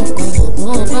olóhùn kan bọ̀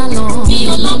bó bá lọ. Bí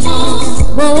ọlọ́mọ.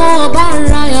 Gbowó bá ń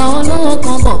rayọ̀ olóhùn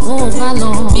kan bọ̀ bó bá lọ.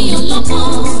 Bí ọlọ́mọ.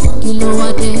 Kí ló wá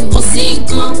dé? Kò sí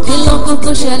nǹkan kan. Kí ló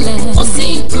kúkú ṣẹlẹ̀? Kò sí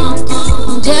nǹkan kan.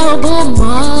 Ǹjẹ́ o bó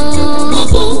mọ́? Mo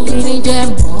bó. Kí ni jẹ́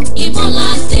mọ́? Ìbọ̀lá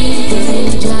dé. Kí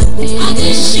ni jẹ́ gbé?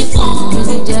 Adéṣípọ̀. Kí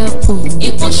ni jẹ́ kù?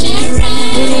 Ìpọ̀ṣẹ́ rẹ̀.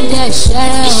 Kí ni jẹ́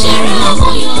ìṣẹ́rẹ́? Ìṣẹ́rẹ́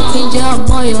ọmọyọ. Kí ni jẹ́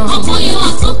ọmọyọ? Ọmọyọ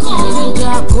àkókò. Kí ni jẹ́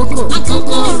àkókò?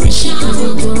 Àkókò òrìṣà. Kí ni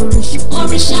jẹ́ òrìṣà?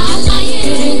 Òrìṣà aláyé.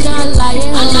 Kí ni jẹ́ aláyé?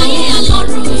 Aláyé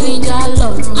alọ́run. Kí ni jẹ́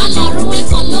alọ́run? Alọ́run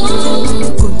ẹ̀kọ́lọ́.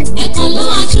 Ẹ̀kọ́lọ́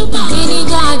àjùbà. Kí ni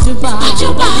jẹ́ àjùbà?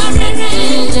 Àjùbà rẹ̀rẹ̀. Kí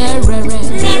ni jẹ́ rẹ̀rẹ̀?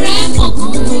 Rẹ̀rẹ̀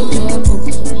mọ̀gún. Kí ni jẹ́ mọ̀gún?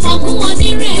 Mọ̀gún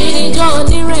onírè. Kí ni jẹ́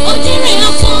onírè? Onírè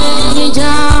afọ́. Kí ni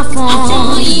jẹ́ afọ́? Afọ́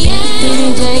ìyẹ́. Kí ni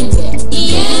jẹ́ ìyẹ́?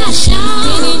 Ìyẹ́ àṣà.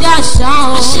 Kí ni jẹ́ àṣà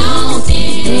o? Àṣà òkè.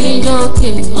 Kí ni jẹ́ òkè?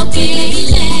 Òkè